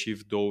we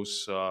achieve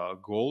those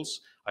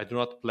goals. I do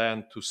not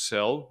plan to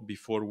sell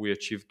before we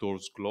achieve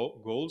those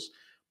goals,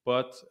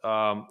 but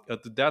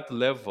at that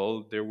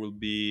level, there will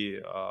be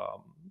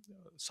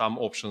some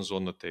options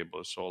on the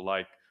table. So,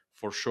 like,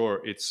 for sure,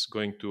 it's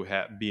going to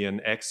be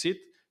an exit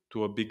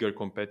to a bigger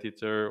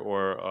competitor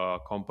or a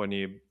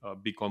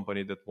big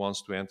company that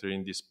wants to enter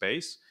in this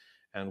space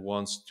and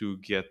wants to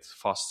get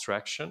fast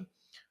traction.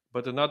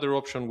 But another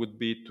option would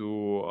be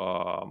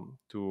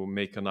to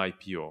make an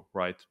IPO,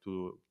 right?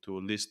 To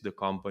list the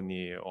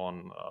company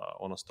on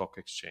a stock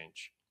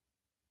exchange.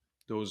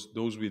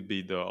 Those would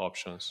be the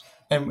options.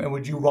 And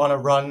would you want to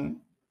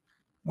run?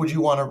 Would you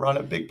want to run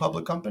a big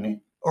public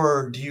company,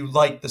 or do you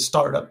like the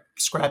startup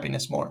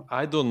scrappiness more?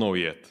 I don't know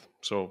yet,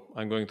 so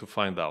I'm going to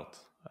find out.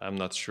 I'm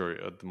not sure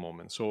at the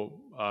moment. So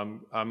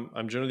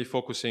I'm generally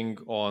focusing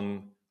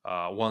on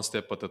one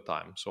step at a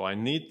time. So I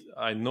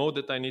know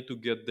that I need to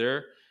get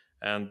there,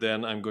 and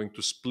then I'm going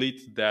to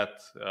split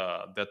that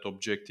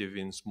objective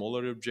in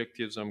smaller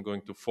objectives. I'm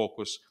going to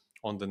focus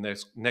on the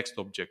next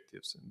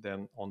objectives, and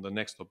then on the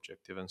next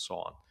objective, and so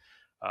on.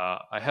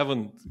 I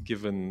haven't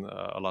given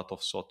a lot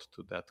of thought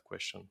to that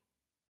question.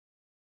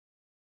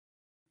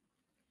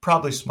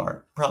 Probably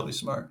smart. Probably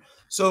smart.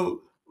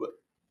 So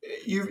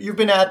you've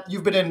been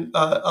in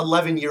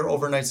 11-year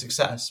overnight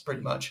success pretty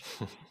much.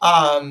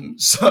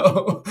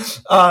 So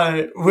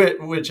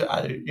which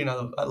I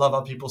love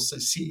how people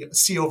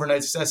see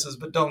overnight successes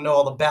but don't know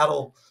all the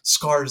battle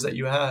scars that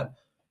you have.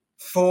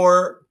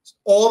 For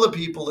all the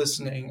people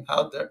listening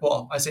out there,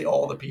 well, I say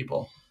all the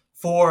people,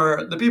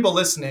 for the people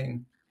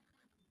listening,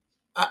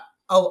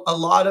 a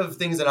lot of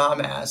things that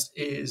I'm asked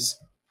is,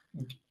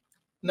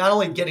 not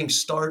only getting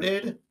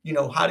started,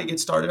 how to get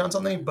started on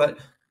something, but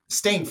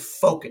staying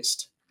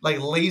focused, like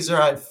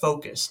laser eye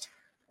focused.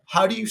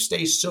 How do you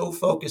stay so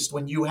focused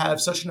when you have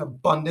such an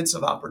abundance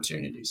of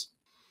opportunities?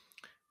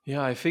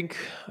 Yeah, I think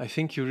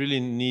you really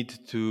need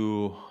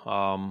to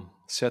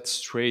set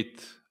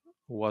straight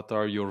what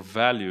are your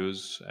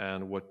values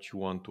and what you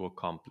want to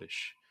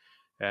accomplish.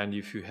 And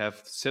if you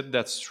have set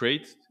that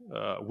straight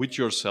with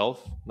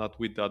yourself, not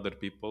with other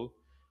people,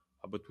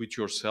 but with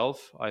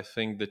yourself, I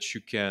think that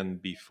you can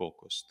be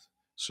focused.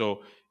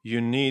 So you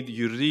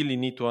really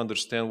need to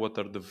understand what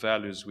are the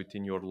values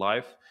within your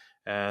life,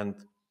 and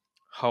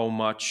how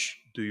much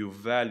do you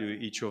value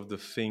each of the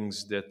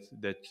things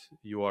that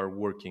you are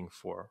working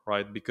for,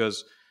 right?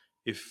 Because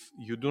if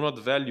you do not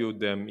value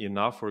them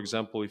enough, for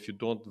example, if you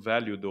don't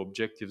value the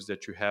objectives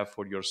that you have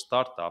for your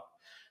startup,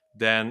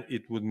 then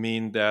it would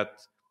mean that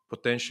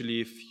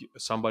potentially if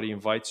somebody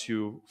invites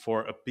you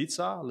for a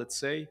pizza, let's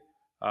say,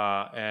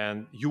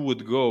 and you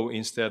would go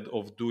instead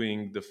of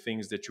doing the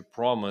things that you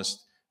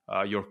promised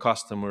your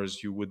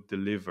customers you would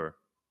deliver,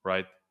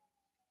 right?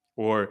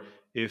 Or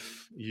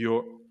if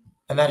you're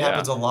And that yeah,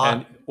 happens a and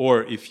lot.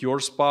 or if your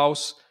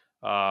spouse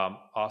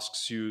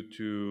asks you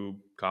to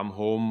come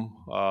home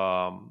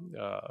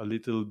a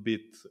little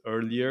bit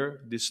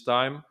earlier this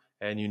time,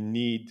 and you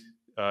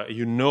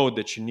know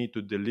that you need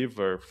to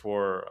deliver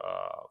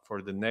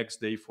for the next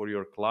day for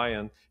your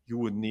client, you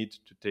would need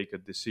to take a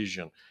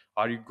decision.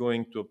 Are you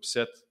going to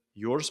upset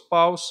your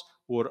spouse,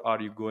 or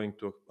are you going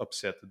to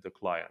upset the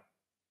client?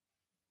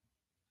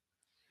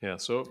 Yeah,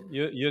 so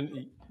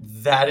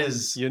That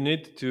is you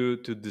need to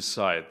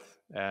decide,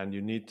 and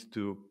you need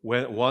to,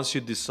 when once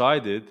you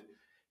decided,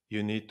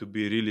 you need to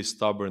be really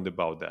stubborn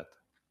about that.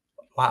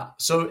 wow.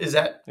 So is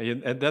that?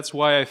 And that's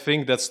why I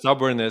think that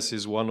stubbornness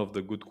is one of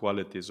the good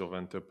qualities of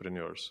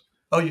entrepreneurs.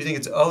 Oh, you think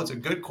it's a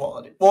good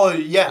quality? Well,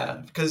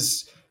 yeah,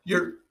 because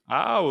you're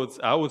I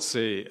would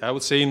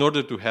say in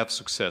order to have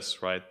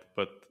success, right?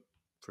 But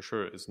for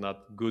sure it's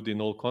not good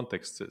in all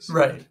contexts.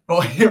 right.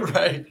 Well, you're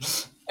right.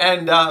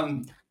 And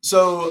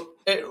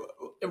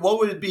what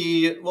would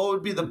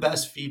be the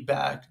best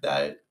feedback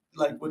that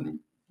like would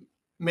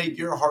make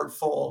your heart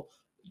full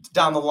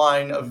down the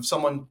line of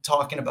someone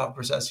talking about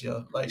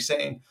Processio, like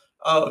saying,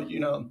 "Oh,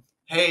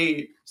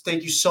 hey,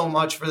 thank you so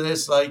much for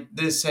this. Like,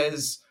 this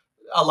has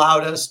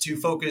allowed us to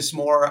focus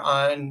more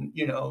on,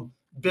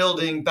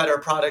 building better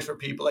products for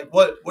people." Like,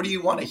 what do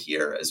you want to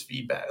hear as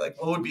feedback? Like,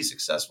 what would be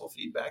successful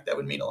feedback that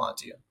would mean a lot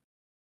to you?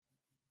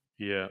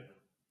 Yeah.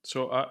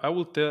 So I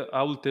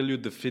will tell you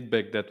the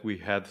feedback that we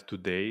had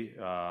today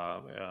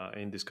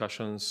in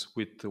discussions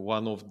with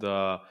one of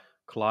the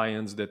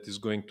clients that is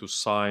going to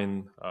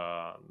sign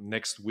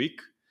next week.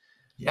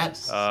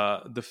 Yes.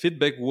 The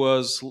feedback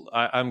was,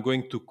 I'm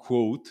going to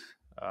quote,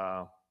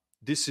 uh,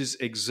 "This is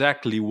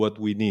exactly what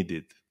we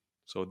needed."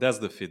 So that's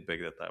the feedback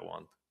that I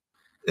want.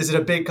 Is it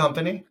a big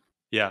company?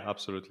 Yeah,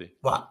 absolutely.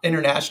 Wow,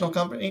 international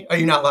company? Are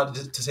you not allowed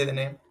to say the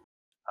name?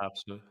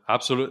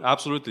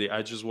 Absolutely.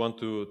 I just want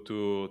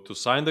to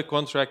sign the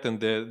contract, and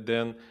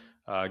then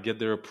get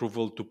their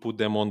approval to put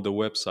them on the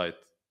website,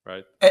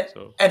 right? And,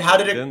 So and how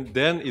did it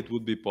then it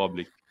would be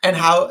public. and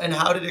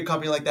how did a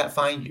company like that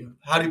find you?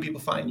 How do people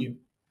find you?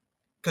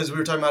 Because we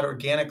were talking about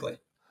organically.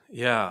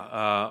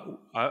 Yeah,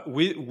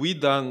 we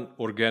done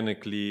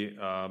organically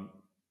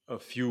a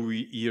few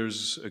years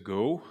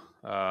ago.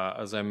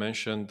 As I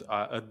mentioned,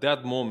 at that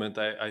moment,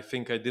 I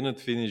think I didn't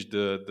finish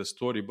the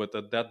story, but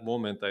at that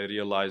moment, I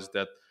realized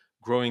that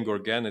growing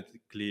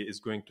organically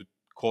is going to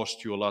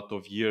cost you a lot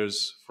of years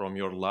from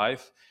your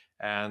life.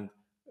 And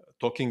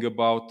talking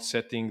about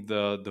setting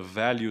the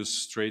values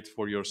straight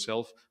for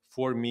yourself,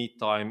 for me,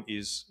 time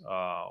is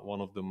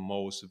one of the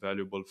most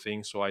valuable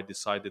things. So I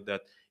decided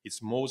that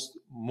it's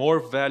more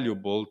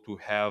valuable to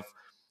have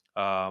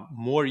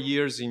more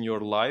years in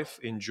your life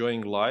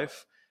enjoying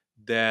life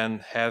than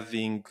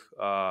having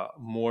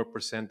more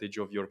percentage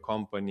of your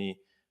company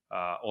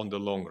on the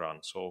long run.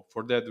 So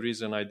for that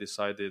reason, I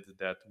decided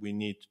that we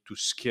need to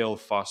scale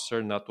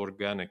faster, not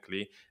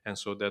organically, and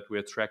so that we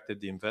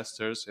attracted the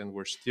investors, and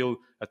we're still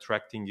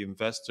attracting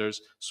investors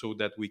so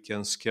that we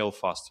can scale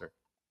faster,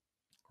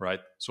 right?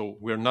 So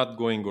we're not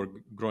going or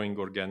growing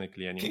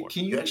organically Can, anymore.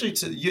 can you actually?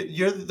 This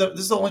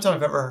is the only time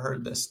I've ever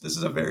heard this. This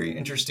is a very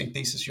interesting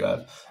thesis you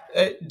have.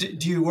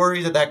 Do you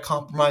worry that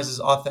compromises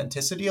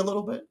authenticity a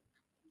little bit?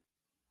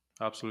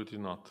 Absolutely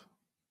not.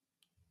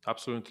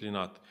 Absolutely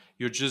not.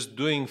 You're just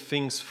doing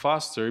things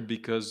faster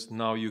because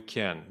now you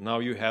can. Now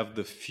you have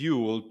the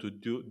fuel to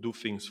do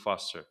things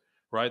faster,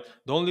 right?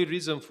 The only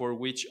reason for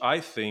which I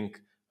think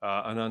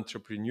an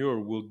entrepreneur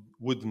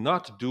would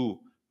not do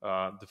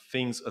the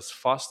things as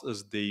fast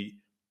as they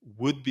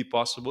would be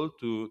possible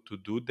to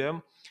do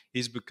them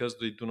is because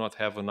they do not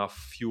have enough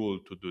fuel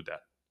to do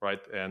that,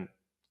 right? And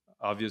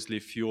obviously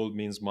fuel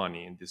means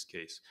money in this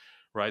case,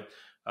 right?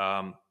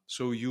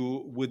 So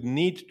you would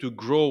need to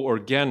grow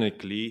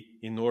organically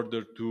in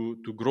order to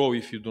grow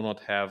if you do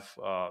not have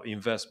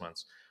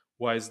investments.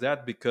 Why is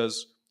that?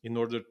 Because in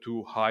order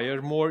to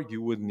hire more,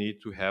 you would need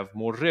to have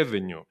more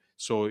revenue.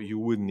 So you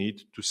would need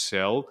to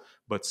sell,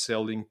 but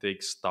selling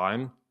takes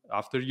time.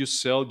 After you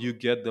sell, you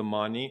get the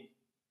money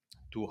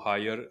to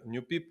hire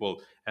new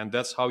people, and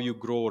that's how you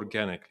grow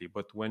organically.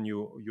 But when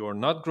you're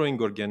not growing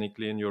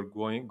organically and you're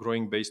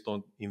growing based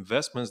on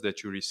investments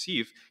that you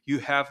receive, you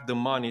have the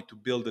money to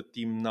build a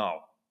team now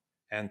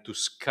and to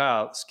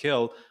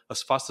scale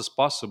as fast as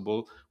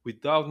possible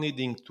without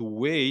needing to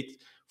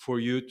wait for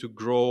you to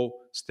grow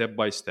step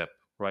by step,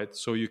 right?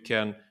 So you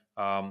can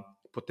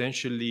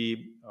potentially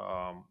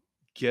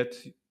get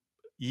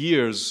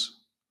years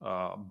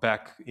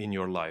back in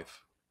your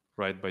life,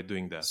 right, by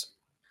doing that.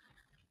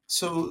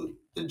 So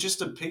just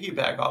to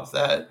piggyback off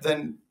that,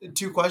 then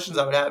two questions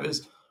I would have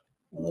is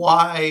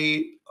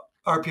why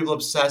are people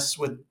obsessed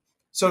with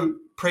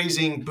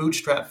praising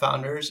bootstrap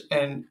founders,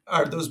 and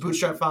are those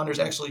bootstrap founders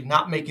actually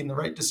not making the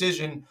right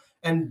decision?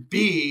 And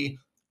B,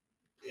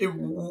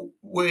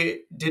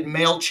 did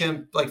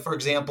Mailchimp, like for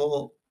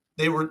example,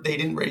 they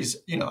didn't raise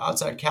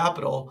outside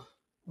capital?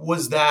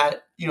 Was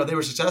that they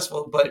were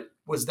successful, but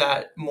was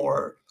that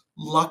more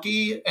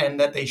lucky and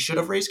that they should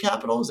have raised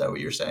capital? Is that what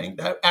you're saying?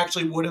 That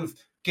actually would have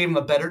gave them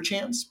a better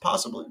chance,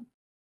 possibly.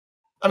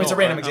 I mean, it's a No,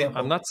 random I'm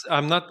example.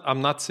 not.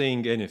 I'm not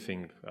saying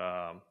anything.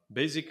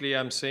 Basically,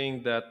 I'm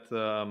saying that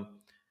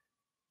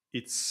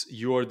it's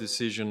your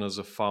decision as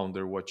a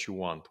founder what you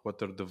want.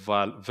 What are the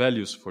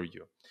values for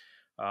you?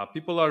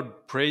 People are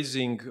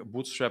praising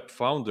bootstrap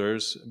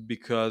founders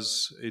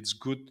because it's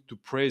good to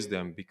praise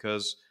them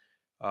because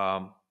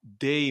um,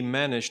 they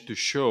managed to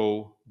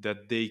show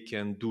that they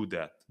can do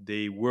that.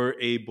 They were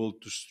able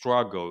to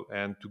struggle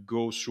and to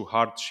go through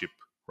hardship,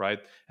 right?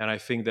 And I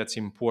think that's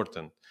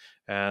important.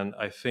 And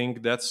I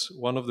think that's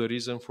one of the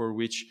reasons for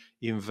which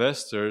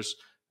investors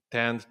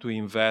tend to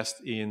invest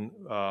in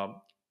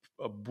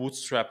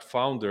bootstrap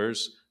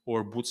founders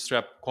or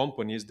bootstrap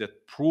companies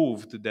that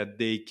proved that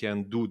they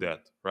can do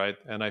that, right?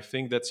 And I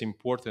think that's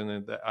important,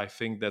 and I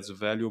think that's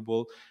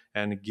valuable,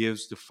 and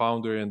gives the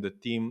founder and the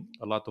team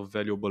a lot of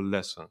valuable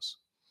lessons.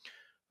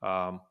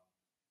 um,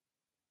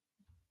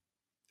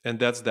 and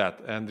that's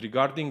that. And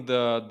regarding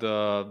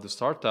the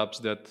startups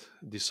that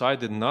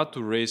decided not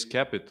to raise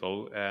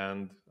capital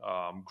and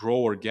grow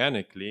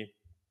organically,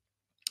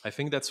 I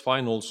think that's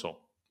fine also,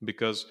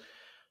 because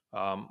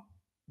um,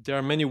 there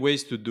are many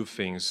ways to do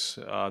things.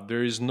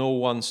 There is no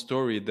one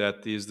story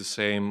that is the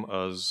same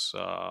as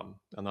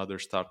another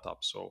startup.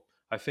 So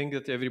I think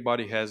that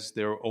everybody has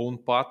their own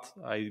path.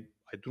 I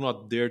do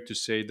not dare to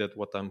say that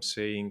what I'm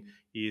saying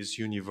is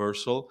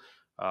universal,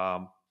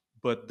 um,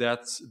 but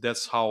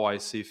that's how I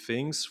see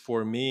things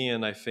for me,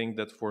 and I think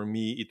that for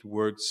me it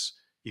works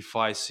if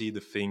I see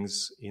the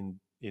things in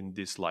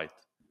this light.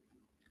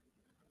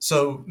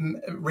 So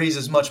raise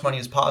as much money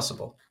as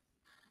possible,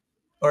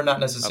 or not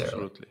necessarily.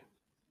 Absolutely.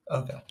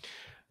 Okay.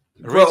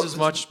 Raise Grow, as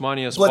much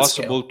money as blitz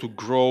possible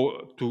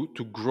scale.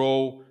 to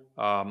grow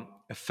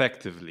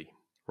effectively,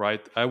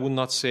 right? I would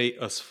not say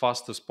as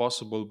fast as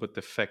possible, but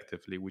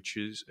effectively, which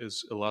is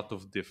a lot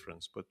of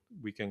difference, but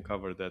we can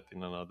cover that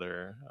in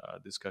another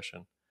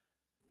discussion.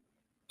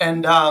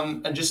 And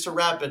just to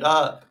wrap it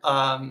up,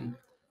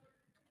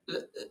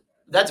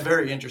 that's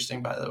very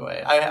interesting. By the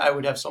way, I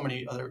would have so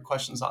many other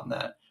questions on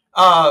that.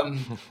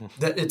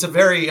 That it's a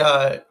very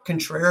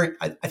contrarian.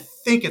 I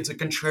think it's a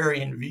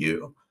contrarian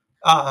view.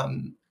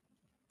 Um,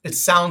 it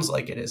sounds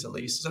like it is, at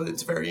least, so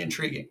it's very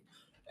intriguing.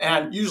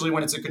 And usually,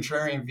 when it's a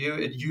contrarian view,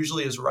 it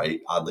usually is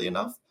right. Oddly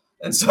enough,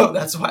 and so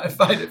that's why I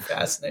find it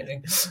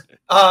fascinating.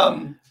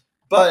 Um,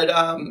 but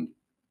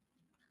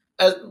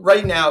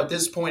right now, at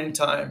this point in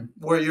time,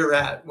 where you're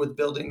at with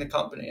building the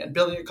company and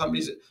building a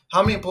company,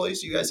 how many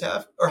employees do you guys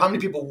have, or how many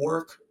people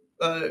work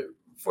uh,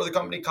 for the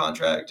company,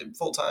 contract,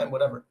 full time,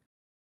 whatever?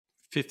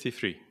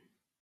 53.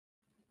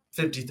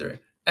 53.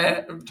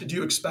 And do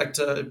you expect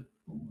to?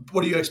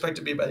 What do you expect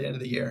to be by the end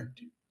of the year?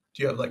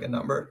 Do you have like a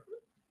number?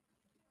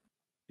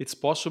 It's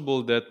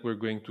possible that we're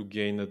going to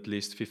gain at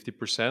least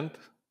 50%.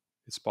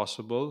 It's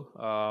possible.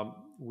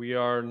 We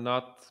are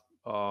not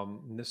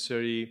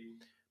necessarily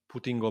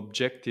putting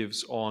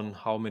objectives on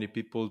how many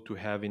people to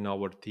have in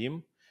our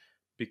team,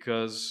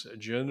 because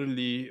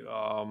generally,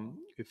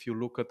 if you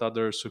look at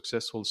other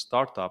successful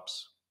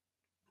startups,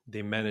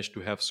 they manage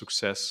to have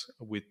success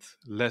with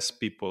less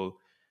people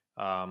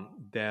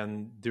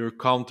than their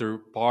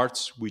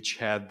counterparts, which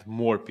had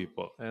more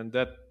people. And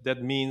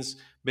that means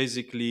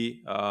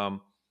basically,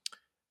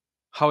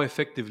 how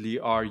effectively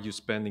are you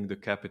spending the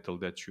capital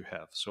that you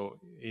have. So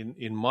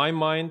in my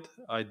mind,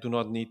 I do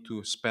not need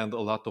to spend a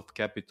lot of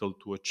capital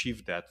to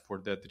achieve that. For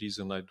that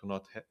reason, I do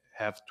not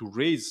have to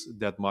raise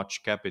that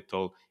much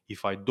capital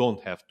if I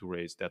don't have to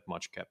raise that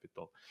much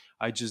capital.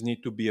 I just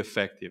need to be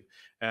effective.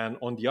 And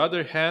on the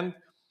other hand,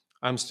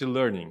 I'm still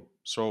learning.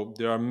 So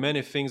there are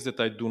many things that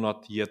I do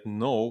not yet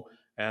know,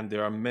 and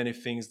there are many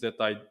things that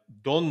I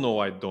don't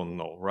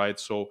know, right?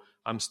 So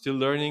I'm still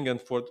learning, and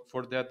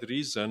for that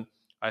reason,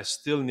 I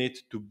still need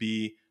to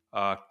be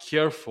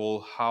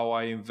careful how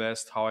I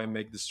invest, how I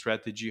make the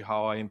strategy,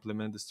 how I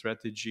implement the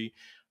strategy,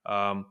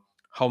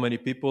 how many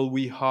people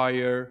we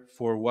hire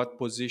for what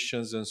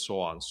positions, and so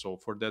on. So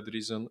for that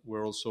reason,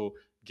 we're also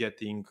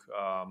getting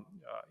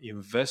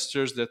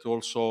investors that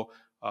also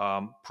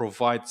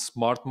provide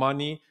smart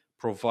money,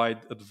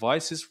 provide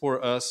advices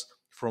for us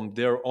from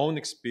their own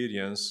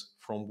experience,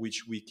 from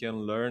which we can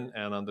learn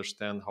and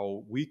understand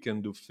how we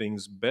can do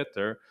things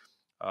better,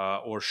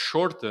 or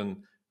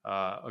shorten.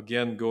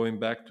 Again, going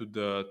back to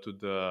the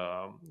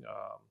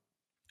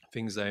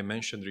things I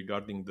mentioned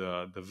regarding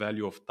the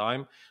value of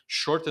time,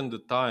 shorten the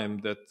time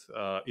that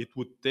it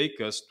would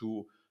take us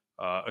to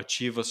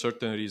achieve a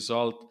certain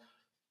result,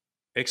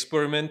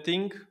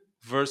 experimenting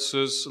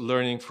versus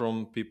learning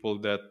from people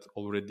that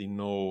already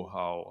know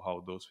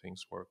how those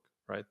things work,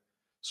 right?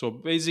 So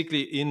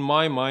basically, in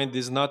my mind,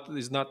 is not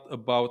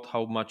about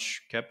how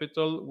much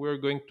capital we're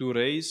going to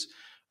raise,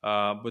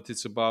 but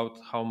it's about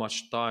how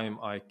much time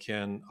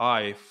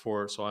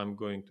so I'm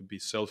going to be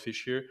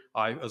selfish here.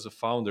 I, as a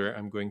founder,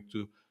 I'm going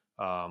to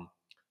um,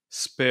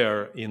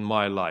 spare in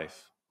my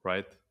life,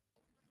 right?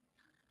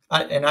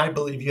 And I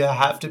believe you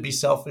have to be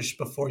selfish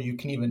before you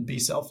can even be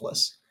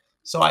selfless.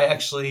 So I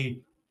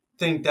actually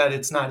think that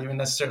it's not even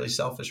necessarily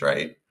selfish,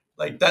 right?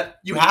 Like that,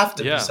 you have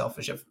to be Yeah,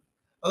 selfish. If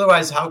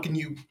otherwise, how can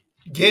you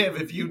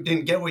give if you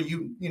didn't get what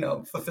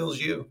fulfills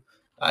you?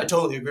 I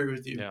totally agree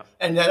with you. yeah,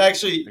 And that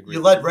actually, you agreed.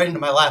 led right into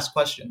my last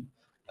question,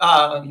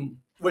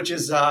 which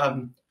is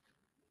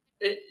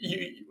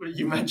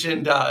you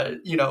mentioned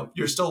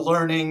you're still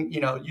learning.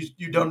 You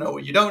don't know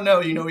what you don't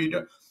know. You know what you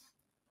don't.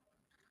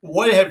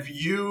 What have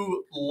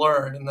you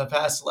learned in the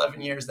past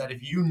 11 years that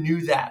if you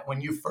knew that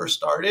when you first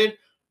started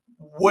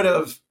would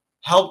have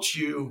helped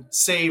you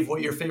save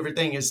what your favorite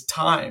thing is,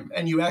 time,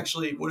 and you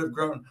actually would have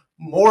grown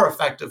more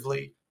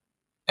effectively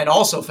and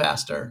also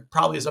faster,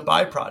 probably as a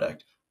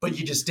byproduct, but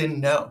you just didn't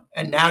know.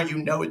 And now you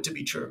know it to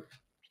be true.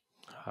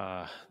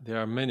 There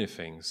are many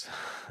things.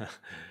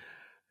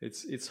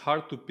 It's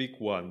hard to pick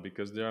one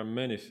because there are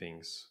many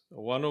things.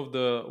 One of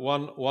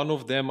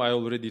them I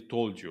already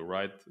told you,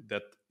 right?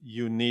 That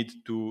you need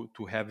to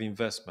have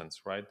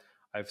investments, right?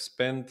 I've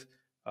spent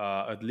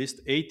at least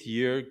 8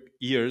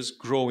 years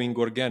growing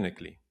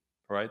organically,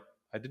 right?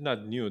 I did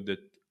not knew that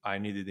I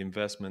needed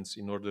investments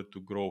in order to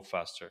grow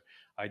faster.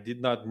 I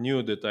did not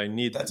knew that I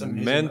need That's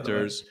amazing, by the way.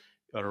 mentors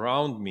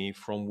around me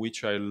from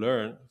which I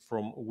learn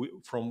from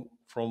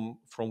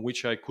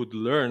which I could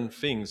learn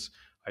things.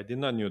 I did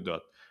not knew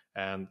that,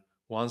 and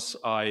once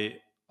I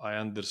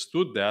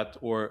understood that,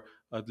 or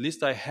at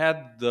least I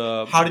had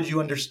the How did you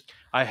understand?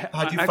 How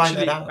I did you find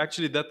that actually out?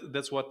 actually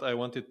that's what I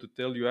wanted to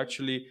tell you.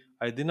 Actually,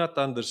 I did not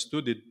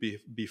understood it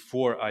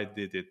before I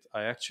did it.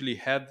 I actually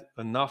had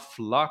enough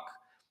luck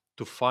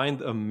to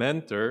find a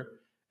mentor,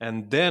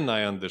 and then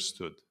I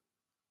understood,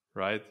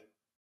 right?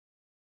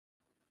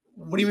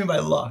 What do you mean by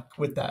luck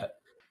with that?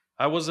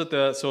 I was at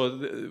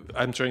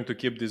I'm trying to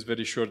keep this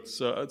very short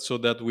so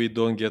that we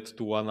don't get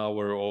to 1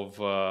 hour of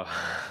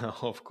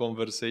of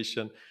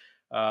conversation.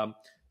 Um,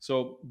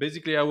 so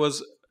basically,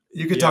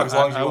 You could talk as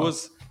long as you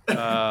want.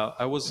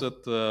 I was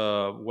at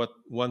what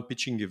one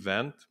pitching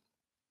event,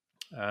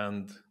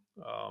 and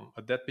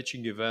at that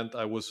pitching event,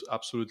 I was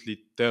absolutely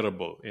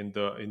terrible in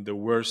the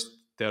worst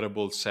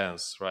terrible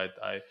sense, right?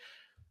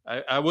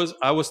 I was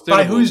By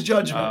terrible. whose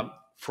judgment?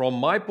 From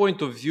my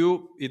point of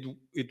view,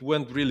 it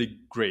went really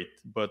great,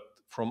 but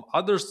from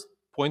others'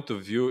 point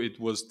of view, it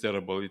was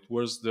terrible. It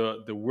was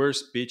the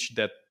worst pitch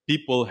that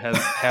people have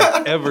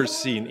ever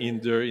seen in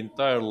their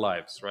entire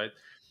lives, right?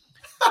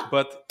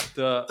 But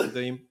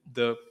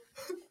the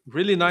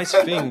really nice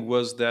thing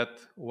was that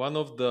one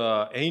of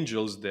the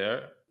angels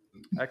there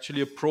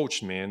actually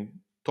approached me and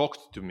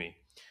talked to me.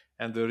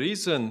 And the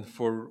reason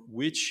for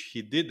which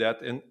he did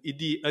that, and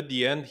at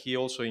the end, he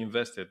also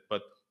invested,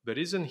 but the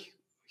reason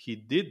he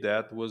did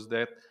that was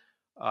that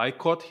I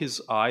caught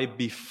his eye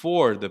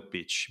before the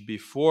pitch,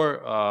 before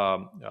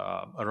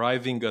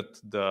arriving at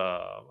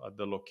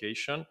the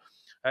location.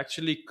 I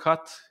actually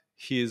cut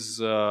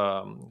his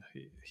I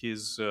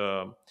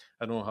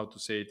don't know how to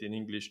say it in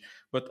English,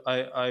 but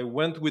I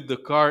went with the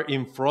car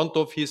in front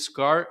of his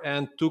car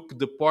and took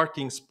the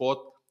parking spot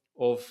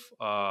of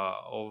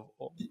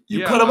You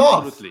yeah, cut him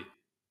off. absolutely,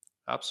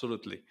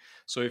 absolutely.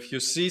 So if you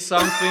see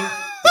something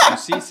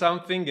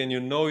and you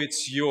know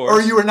it's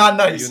Or you yours, were not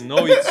nice.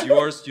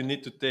 you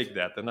need to take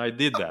that, and I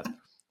did that,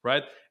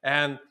 right?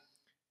 And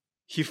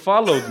he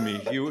followed me.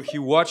 He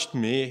watched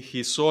me.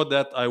 He saw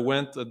that I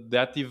went at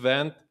that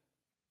event.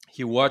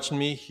 He watched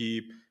me.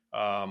 He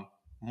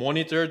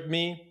monitored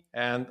me,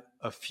 and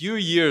a few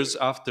years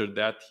after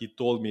that, he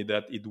told me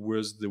that it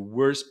was the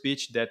worst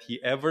pitch that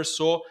he ever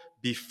saw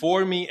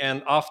before me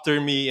and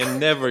after me,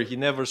 and he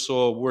never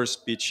saw a worse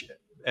pitch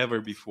ever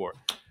before,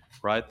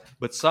 right?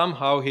 But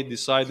somehow he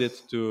decided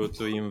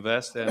to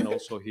invest, and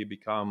also he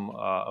become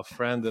a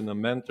friend and a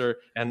mentor.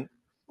 And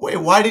Wait,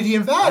 why did he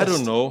I don't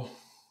invest? know.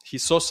 He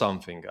saw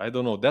something. I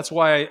don't know. That's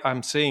why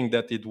I'm saying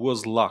that it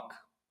was luck.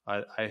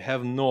 I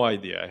have no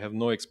idea. I have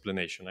no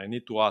explanation. I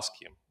need to ask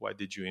him, why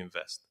did you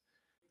invest?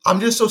 I'm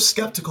just so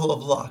skeptical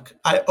of luck.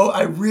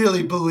 I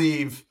really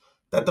believe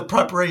that the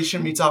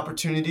preparation meets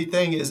opportunity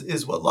thing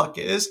is what luck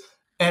is,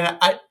 and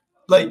I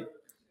like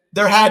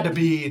there had to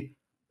be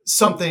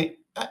something.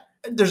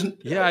 there's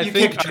Yeah, I you can't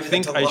think I contribute that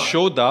think to I luck.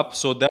 showed up.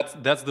 So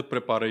that's the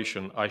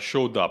preparation. I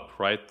showed up,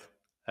 right?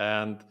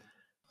 And the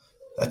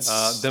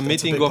That's a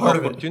meeting big of part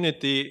of it.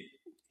 opportunity,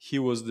 he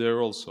was there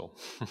also.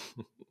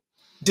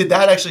 Did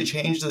that actually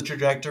change the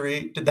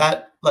trajectory? Did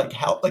that like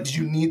help? Like, did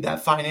you need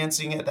that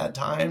financing at that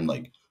time?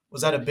 Like,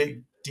 was that a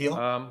big deal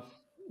Um,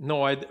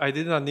 no, I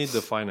did not need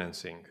the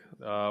financing.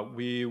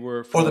 We were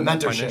or the from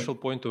mentorship? financial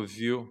point of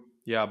view,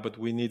 yeah, but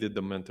we needed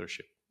the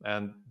mentorship,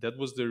 and that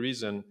was the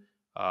reason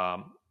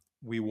um,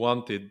 we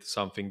wanted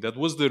something. That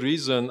was the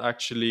reason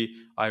actually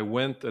I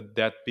went at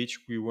that pitch.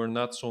 We were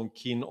not so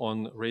keen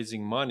on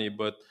raising money,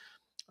 but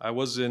I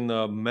was in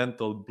a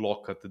mental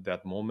block at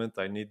that moment.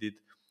 I needed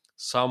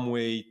some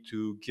way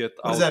to get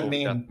What does out that of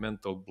that mean?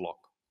 mental block.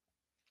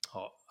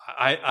 Oh,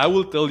 I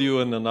will tell you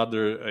in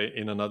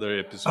another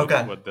episode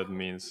Okay, what that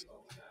means.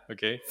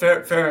 Okay,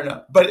 fair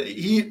enough. But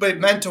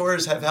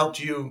mentors have helped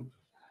you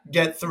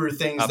get through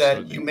things that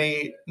absolutely, you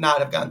may not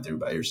have gone through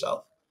by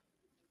yourself,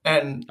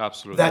 and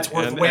absolutely, that's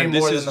worth way and this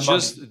more than is the money.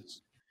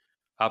 just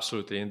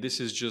absolutely, and this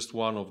is just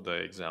one of the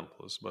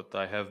examples. But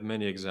I have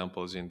many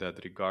examples in that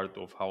regard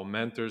of how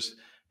mentors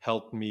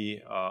help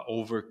me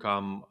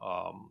overcome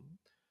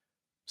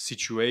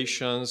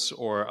situations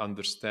or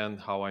understand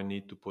how I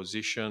need to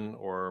position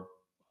or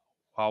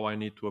how I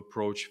need to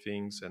approach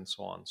things and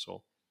so on.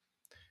 So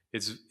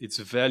it's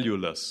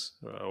valueless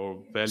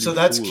or So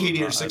that's valueful. key to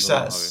your I don't know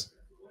how success,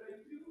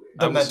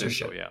 I the would say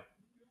so. mentorship. Yeah,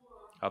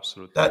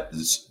 absolutely. That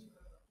is,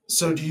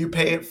 so do you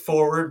pay it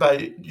forward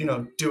by,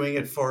 doing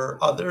it for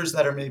others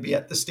that are maybe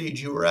at the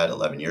stage you were at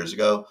 11 years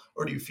ago,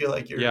 or do you feel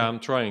like Yeah, you're? I'm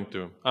trying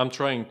to. I'm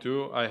trying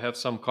to. I have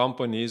some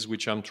companies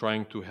which I'm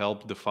trying to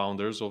help the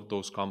founders of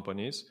those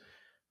companies.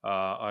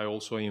 I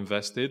also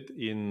invested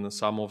in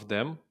some of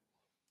them,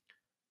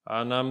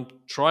 and I'm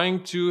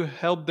trying to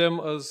help them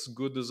as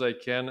good as I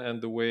can.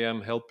 And the way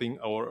I'm helping,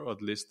 or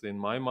at least in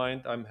my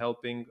mind, I'm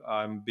helping.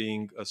 I'm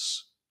being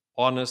as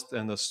honest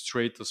and as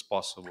straight as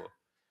possible,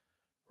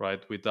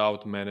 right?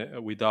 Without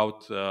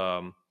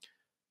um,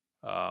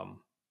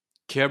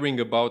 caring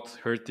about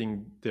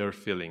hurting their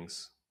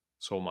feelings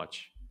so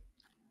much.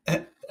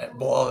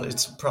 Well,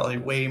 it's probably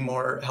way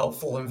more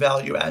helpful and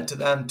value add to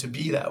them to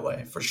be that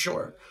way for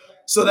sure.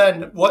 So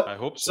then I what?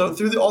 hope So so.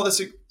 through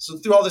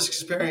all this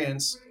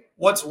experience,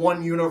 what's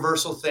one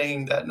universal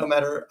thing that no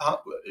matter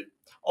how,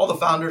 all the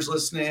founders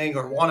listening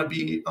or want to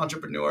be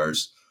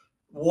entrepreneurs,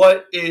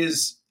 what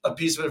is a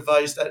piece of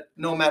advice that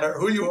no matter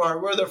who you are,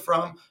 where they're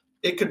from,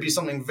 it could be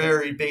something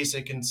very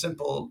basic and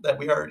simple that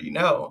we already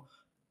know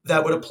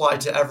that would apply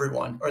to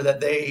everyone or that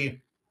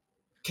they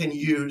can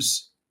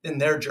use in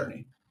their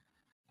journey.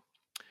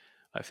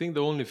 I think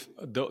the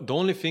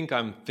only thing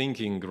I'm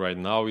thinking right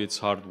now is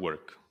hard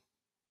work.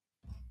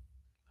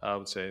 I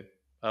would say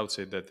I would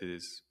say that it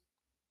is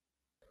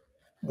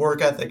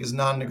Work ethic is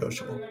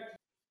non-negotiable.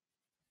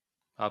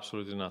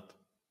 absolutely not.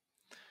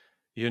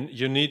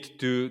 You need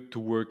to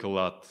work a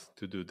lot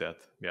to do that.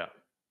 Yeah.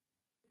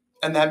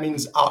 And that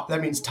means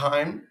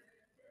time.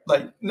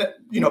 Like,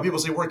 people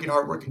say working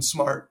hard, working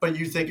smart, but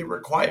you think it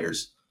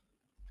requires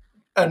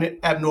an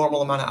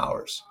abnormal amount of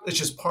hours. It's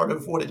just part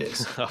of what it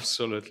is.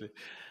 Absolutely,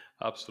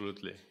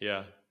 absolutely.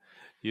 Yeah,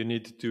 you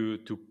need to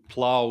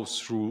plow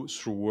through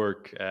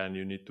work, and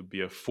you need to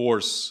be a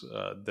force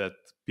that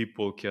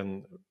people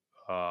can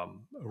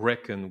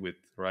reckon with,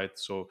 right?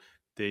 So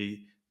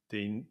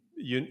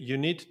you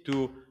need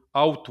to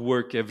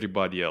outwork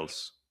everybody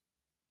else.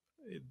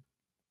 It,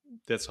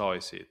 that's how I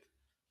see it.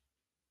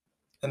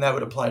 And that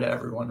would apply to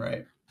everyone,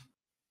 right?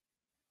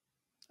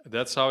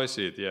 That's how I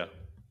see it. Yeah.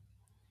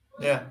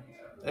 Yeah.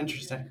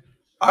 Interesting.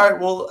 All right.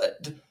 Well,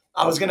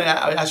 I was going to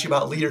ask you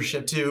about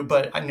leadership too,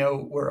 but I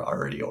know we're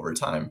already over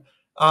time.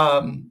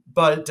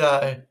 But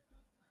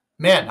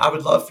man, I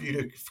would love for you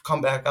to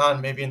come back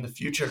on maybe in the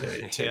future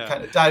to Yeah.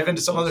 kind of dive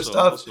into some other Also,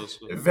 stuff. also,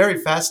 so Very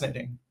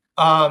fascinating.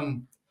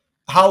 How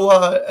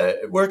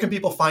where can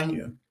people find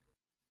you?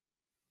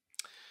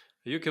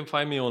 you can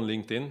find me on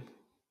LinkedIn.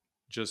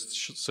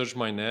 Just search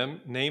my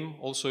name.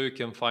 Also, you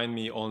can find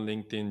me on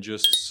LinkedIn.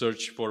 Just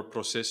search for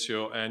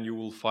Processio, and you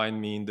will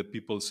find me in the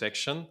people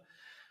section.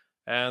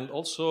 And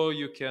also,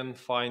 you can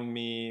find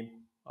me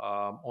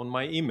on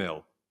my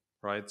email,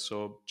 right?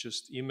 So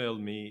just email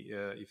me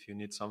if you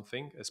need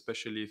something,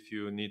 especially if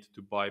you need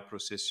to buy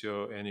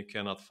Processio and you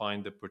cannot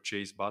find the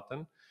purchase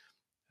button.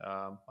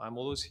 I'm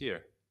always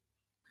here.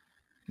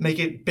 Make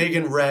it big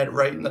and red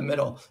right in the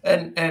middle,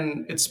 Yeah,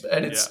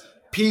 it's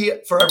P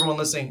for everyone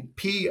listening.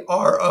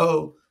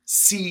 Procesio,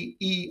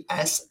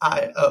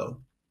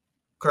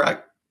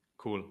 correct?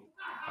 cool.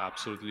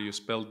 Absolutely, you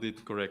spelled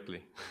it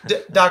correctly.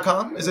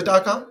 .com, is it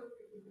 .com?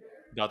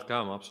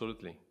 .com,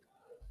 absolutely.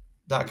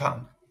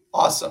 .com.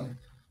 Awesome.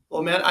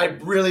 Well, man, I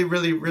really,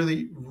 really,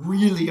 really,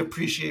 really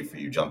appreciate for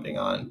you jumping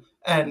on,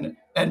 and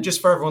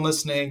just for everyone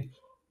listening,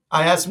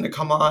 I asked him to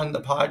come on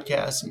the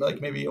podcast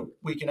like maybe a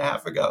week and a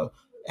half ago,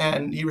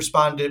 and he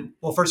responded.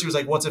 Well, first he was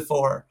like, "What's it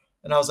for?"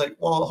 And I was like,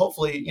 "Well,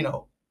 hopefully,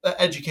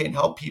 educate and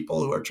help people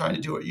who are trying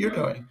to do what you're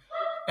doing."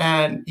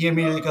 And he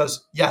immediately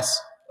goes, "Yes,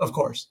 of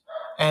course."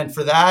 And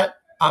for that,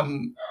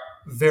 I'm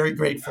very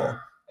grateful.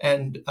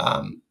 And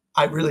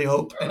I really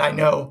hope and I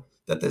know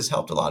that this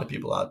helped a lot of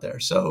people out there.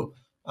 So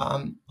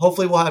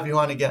hopefully we'll have you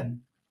on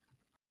again.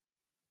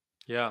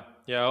 Yeah,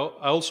 yeah.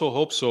 I also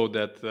hope so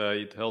that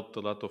it helped a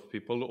lot of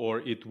people, or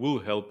it will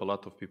help a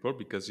lot of people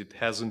because it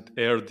hasn't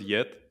aired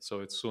yet,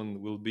 so it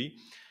soon will be.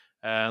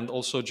 And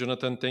also,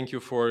 Jonathan, thank you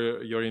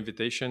for your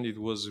invitation. It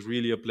was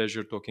really a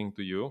pleasure talking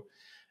to you.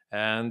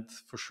 And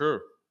for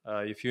sure,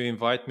 if you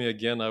invite me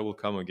again, I will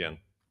come again.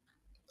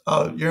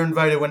 You're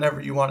invited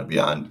whenever you want to be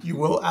on. You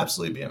will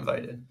absolutely be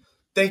invited.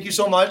 Thank you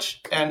so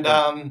much, Thank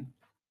you.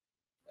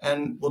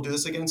 and we'll do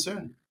this again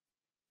soon.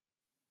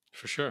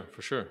 For sure,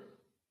 for sure.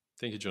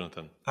 Thank you,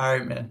 Jonathan. All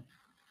right, man.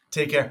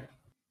 Take care.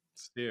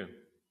 See you.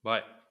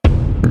 Bye.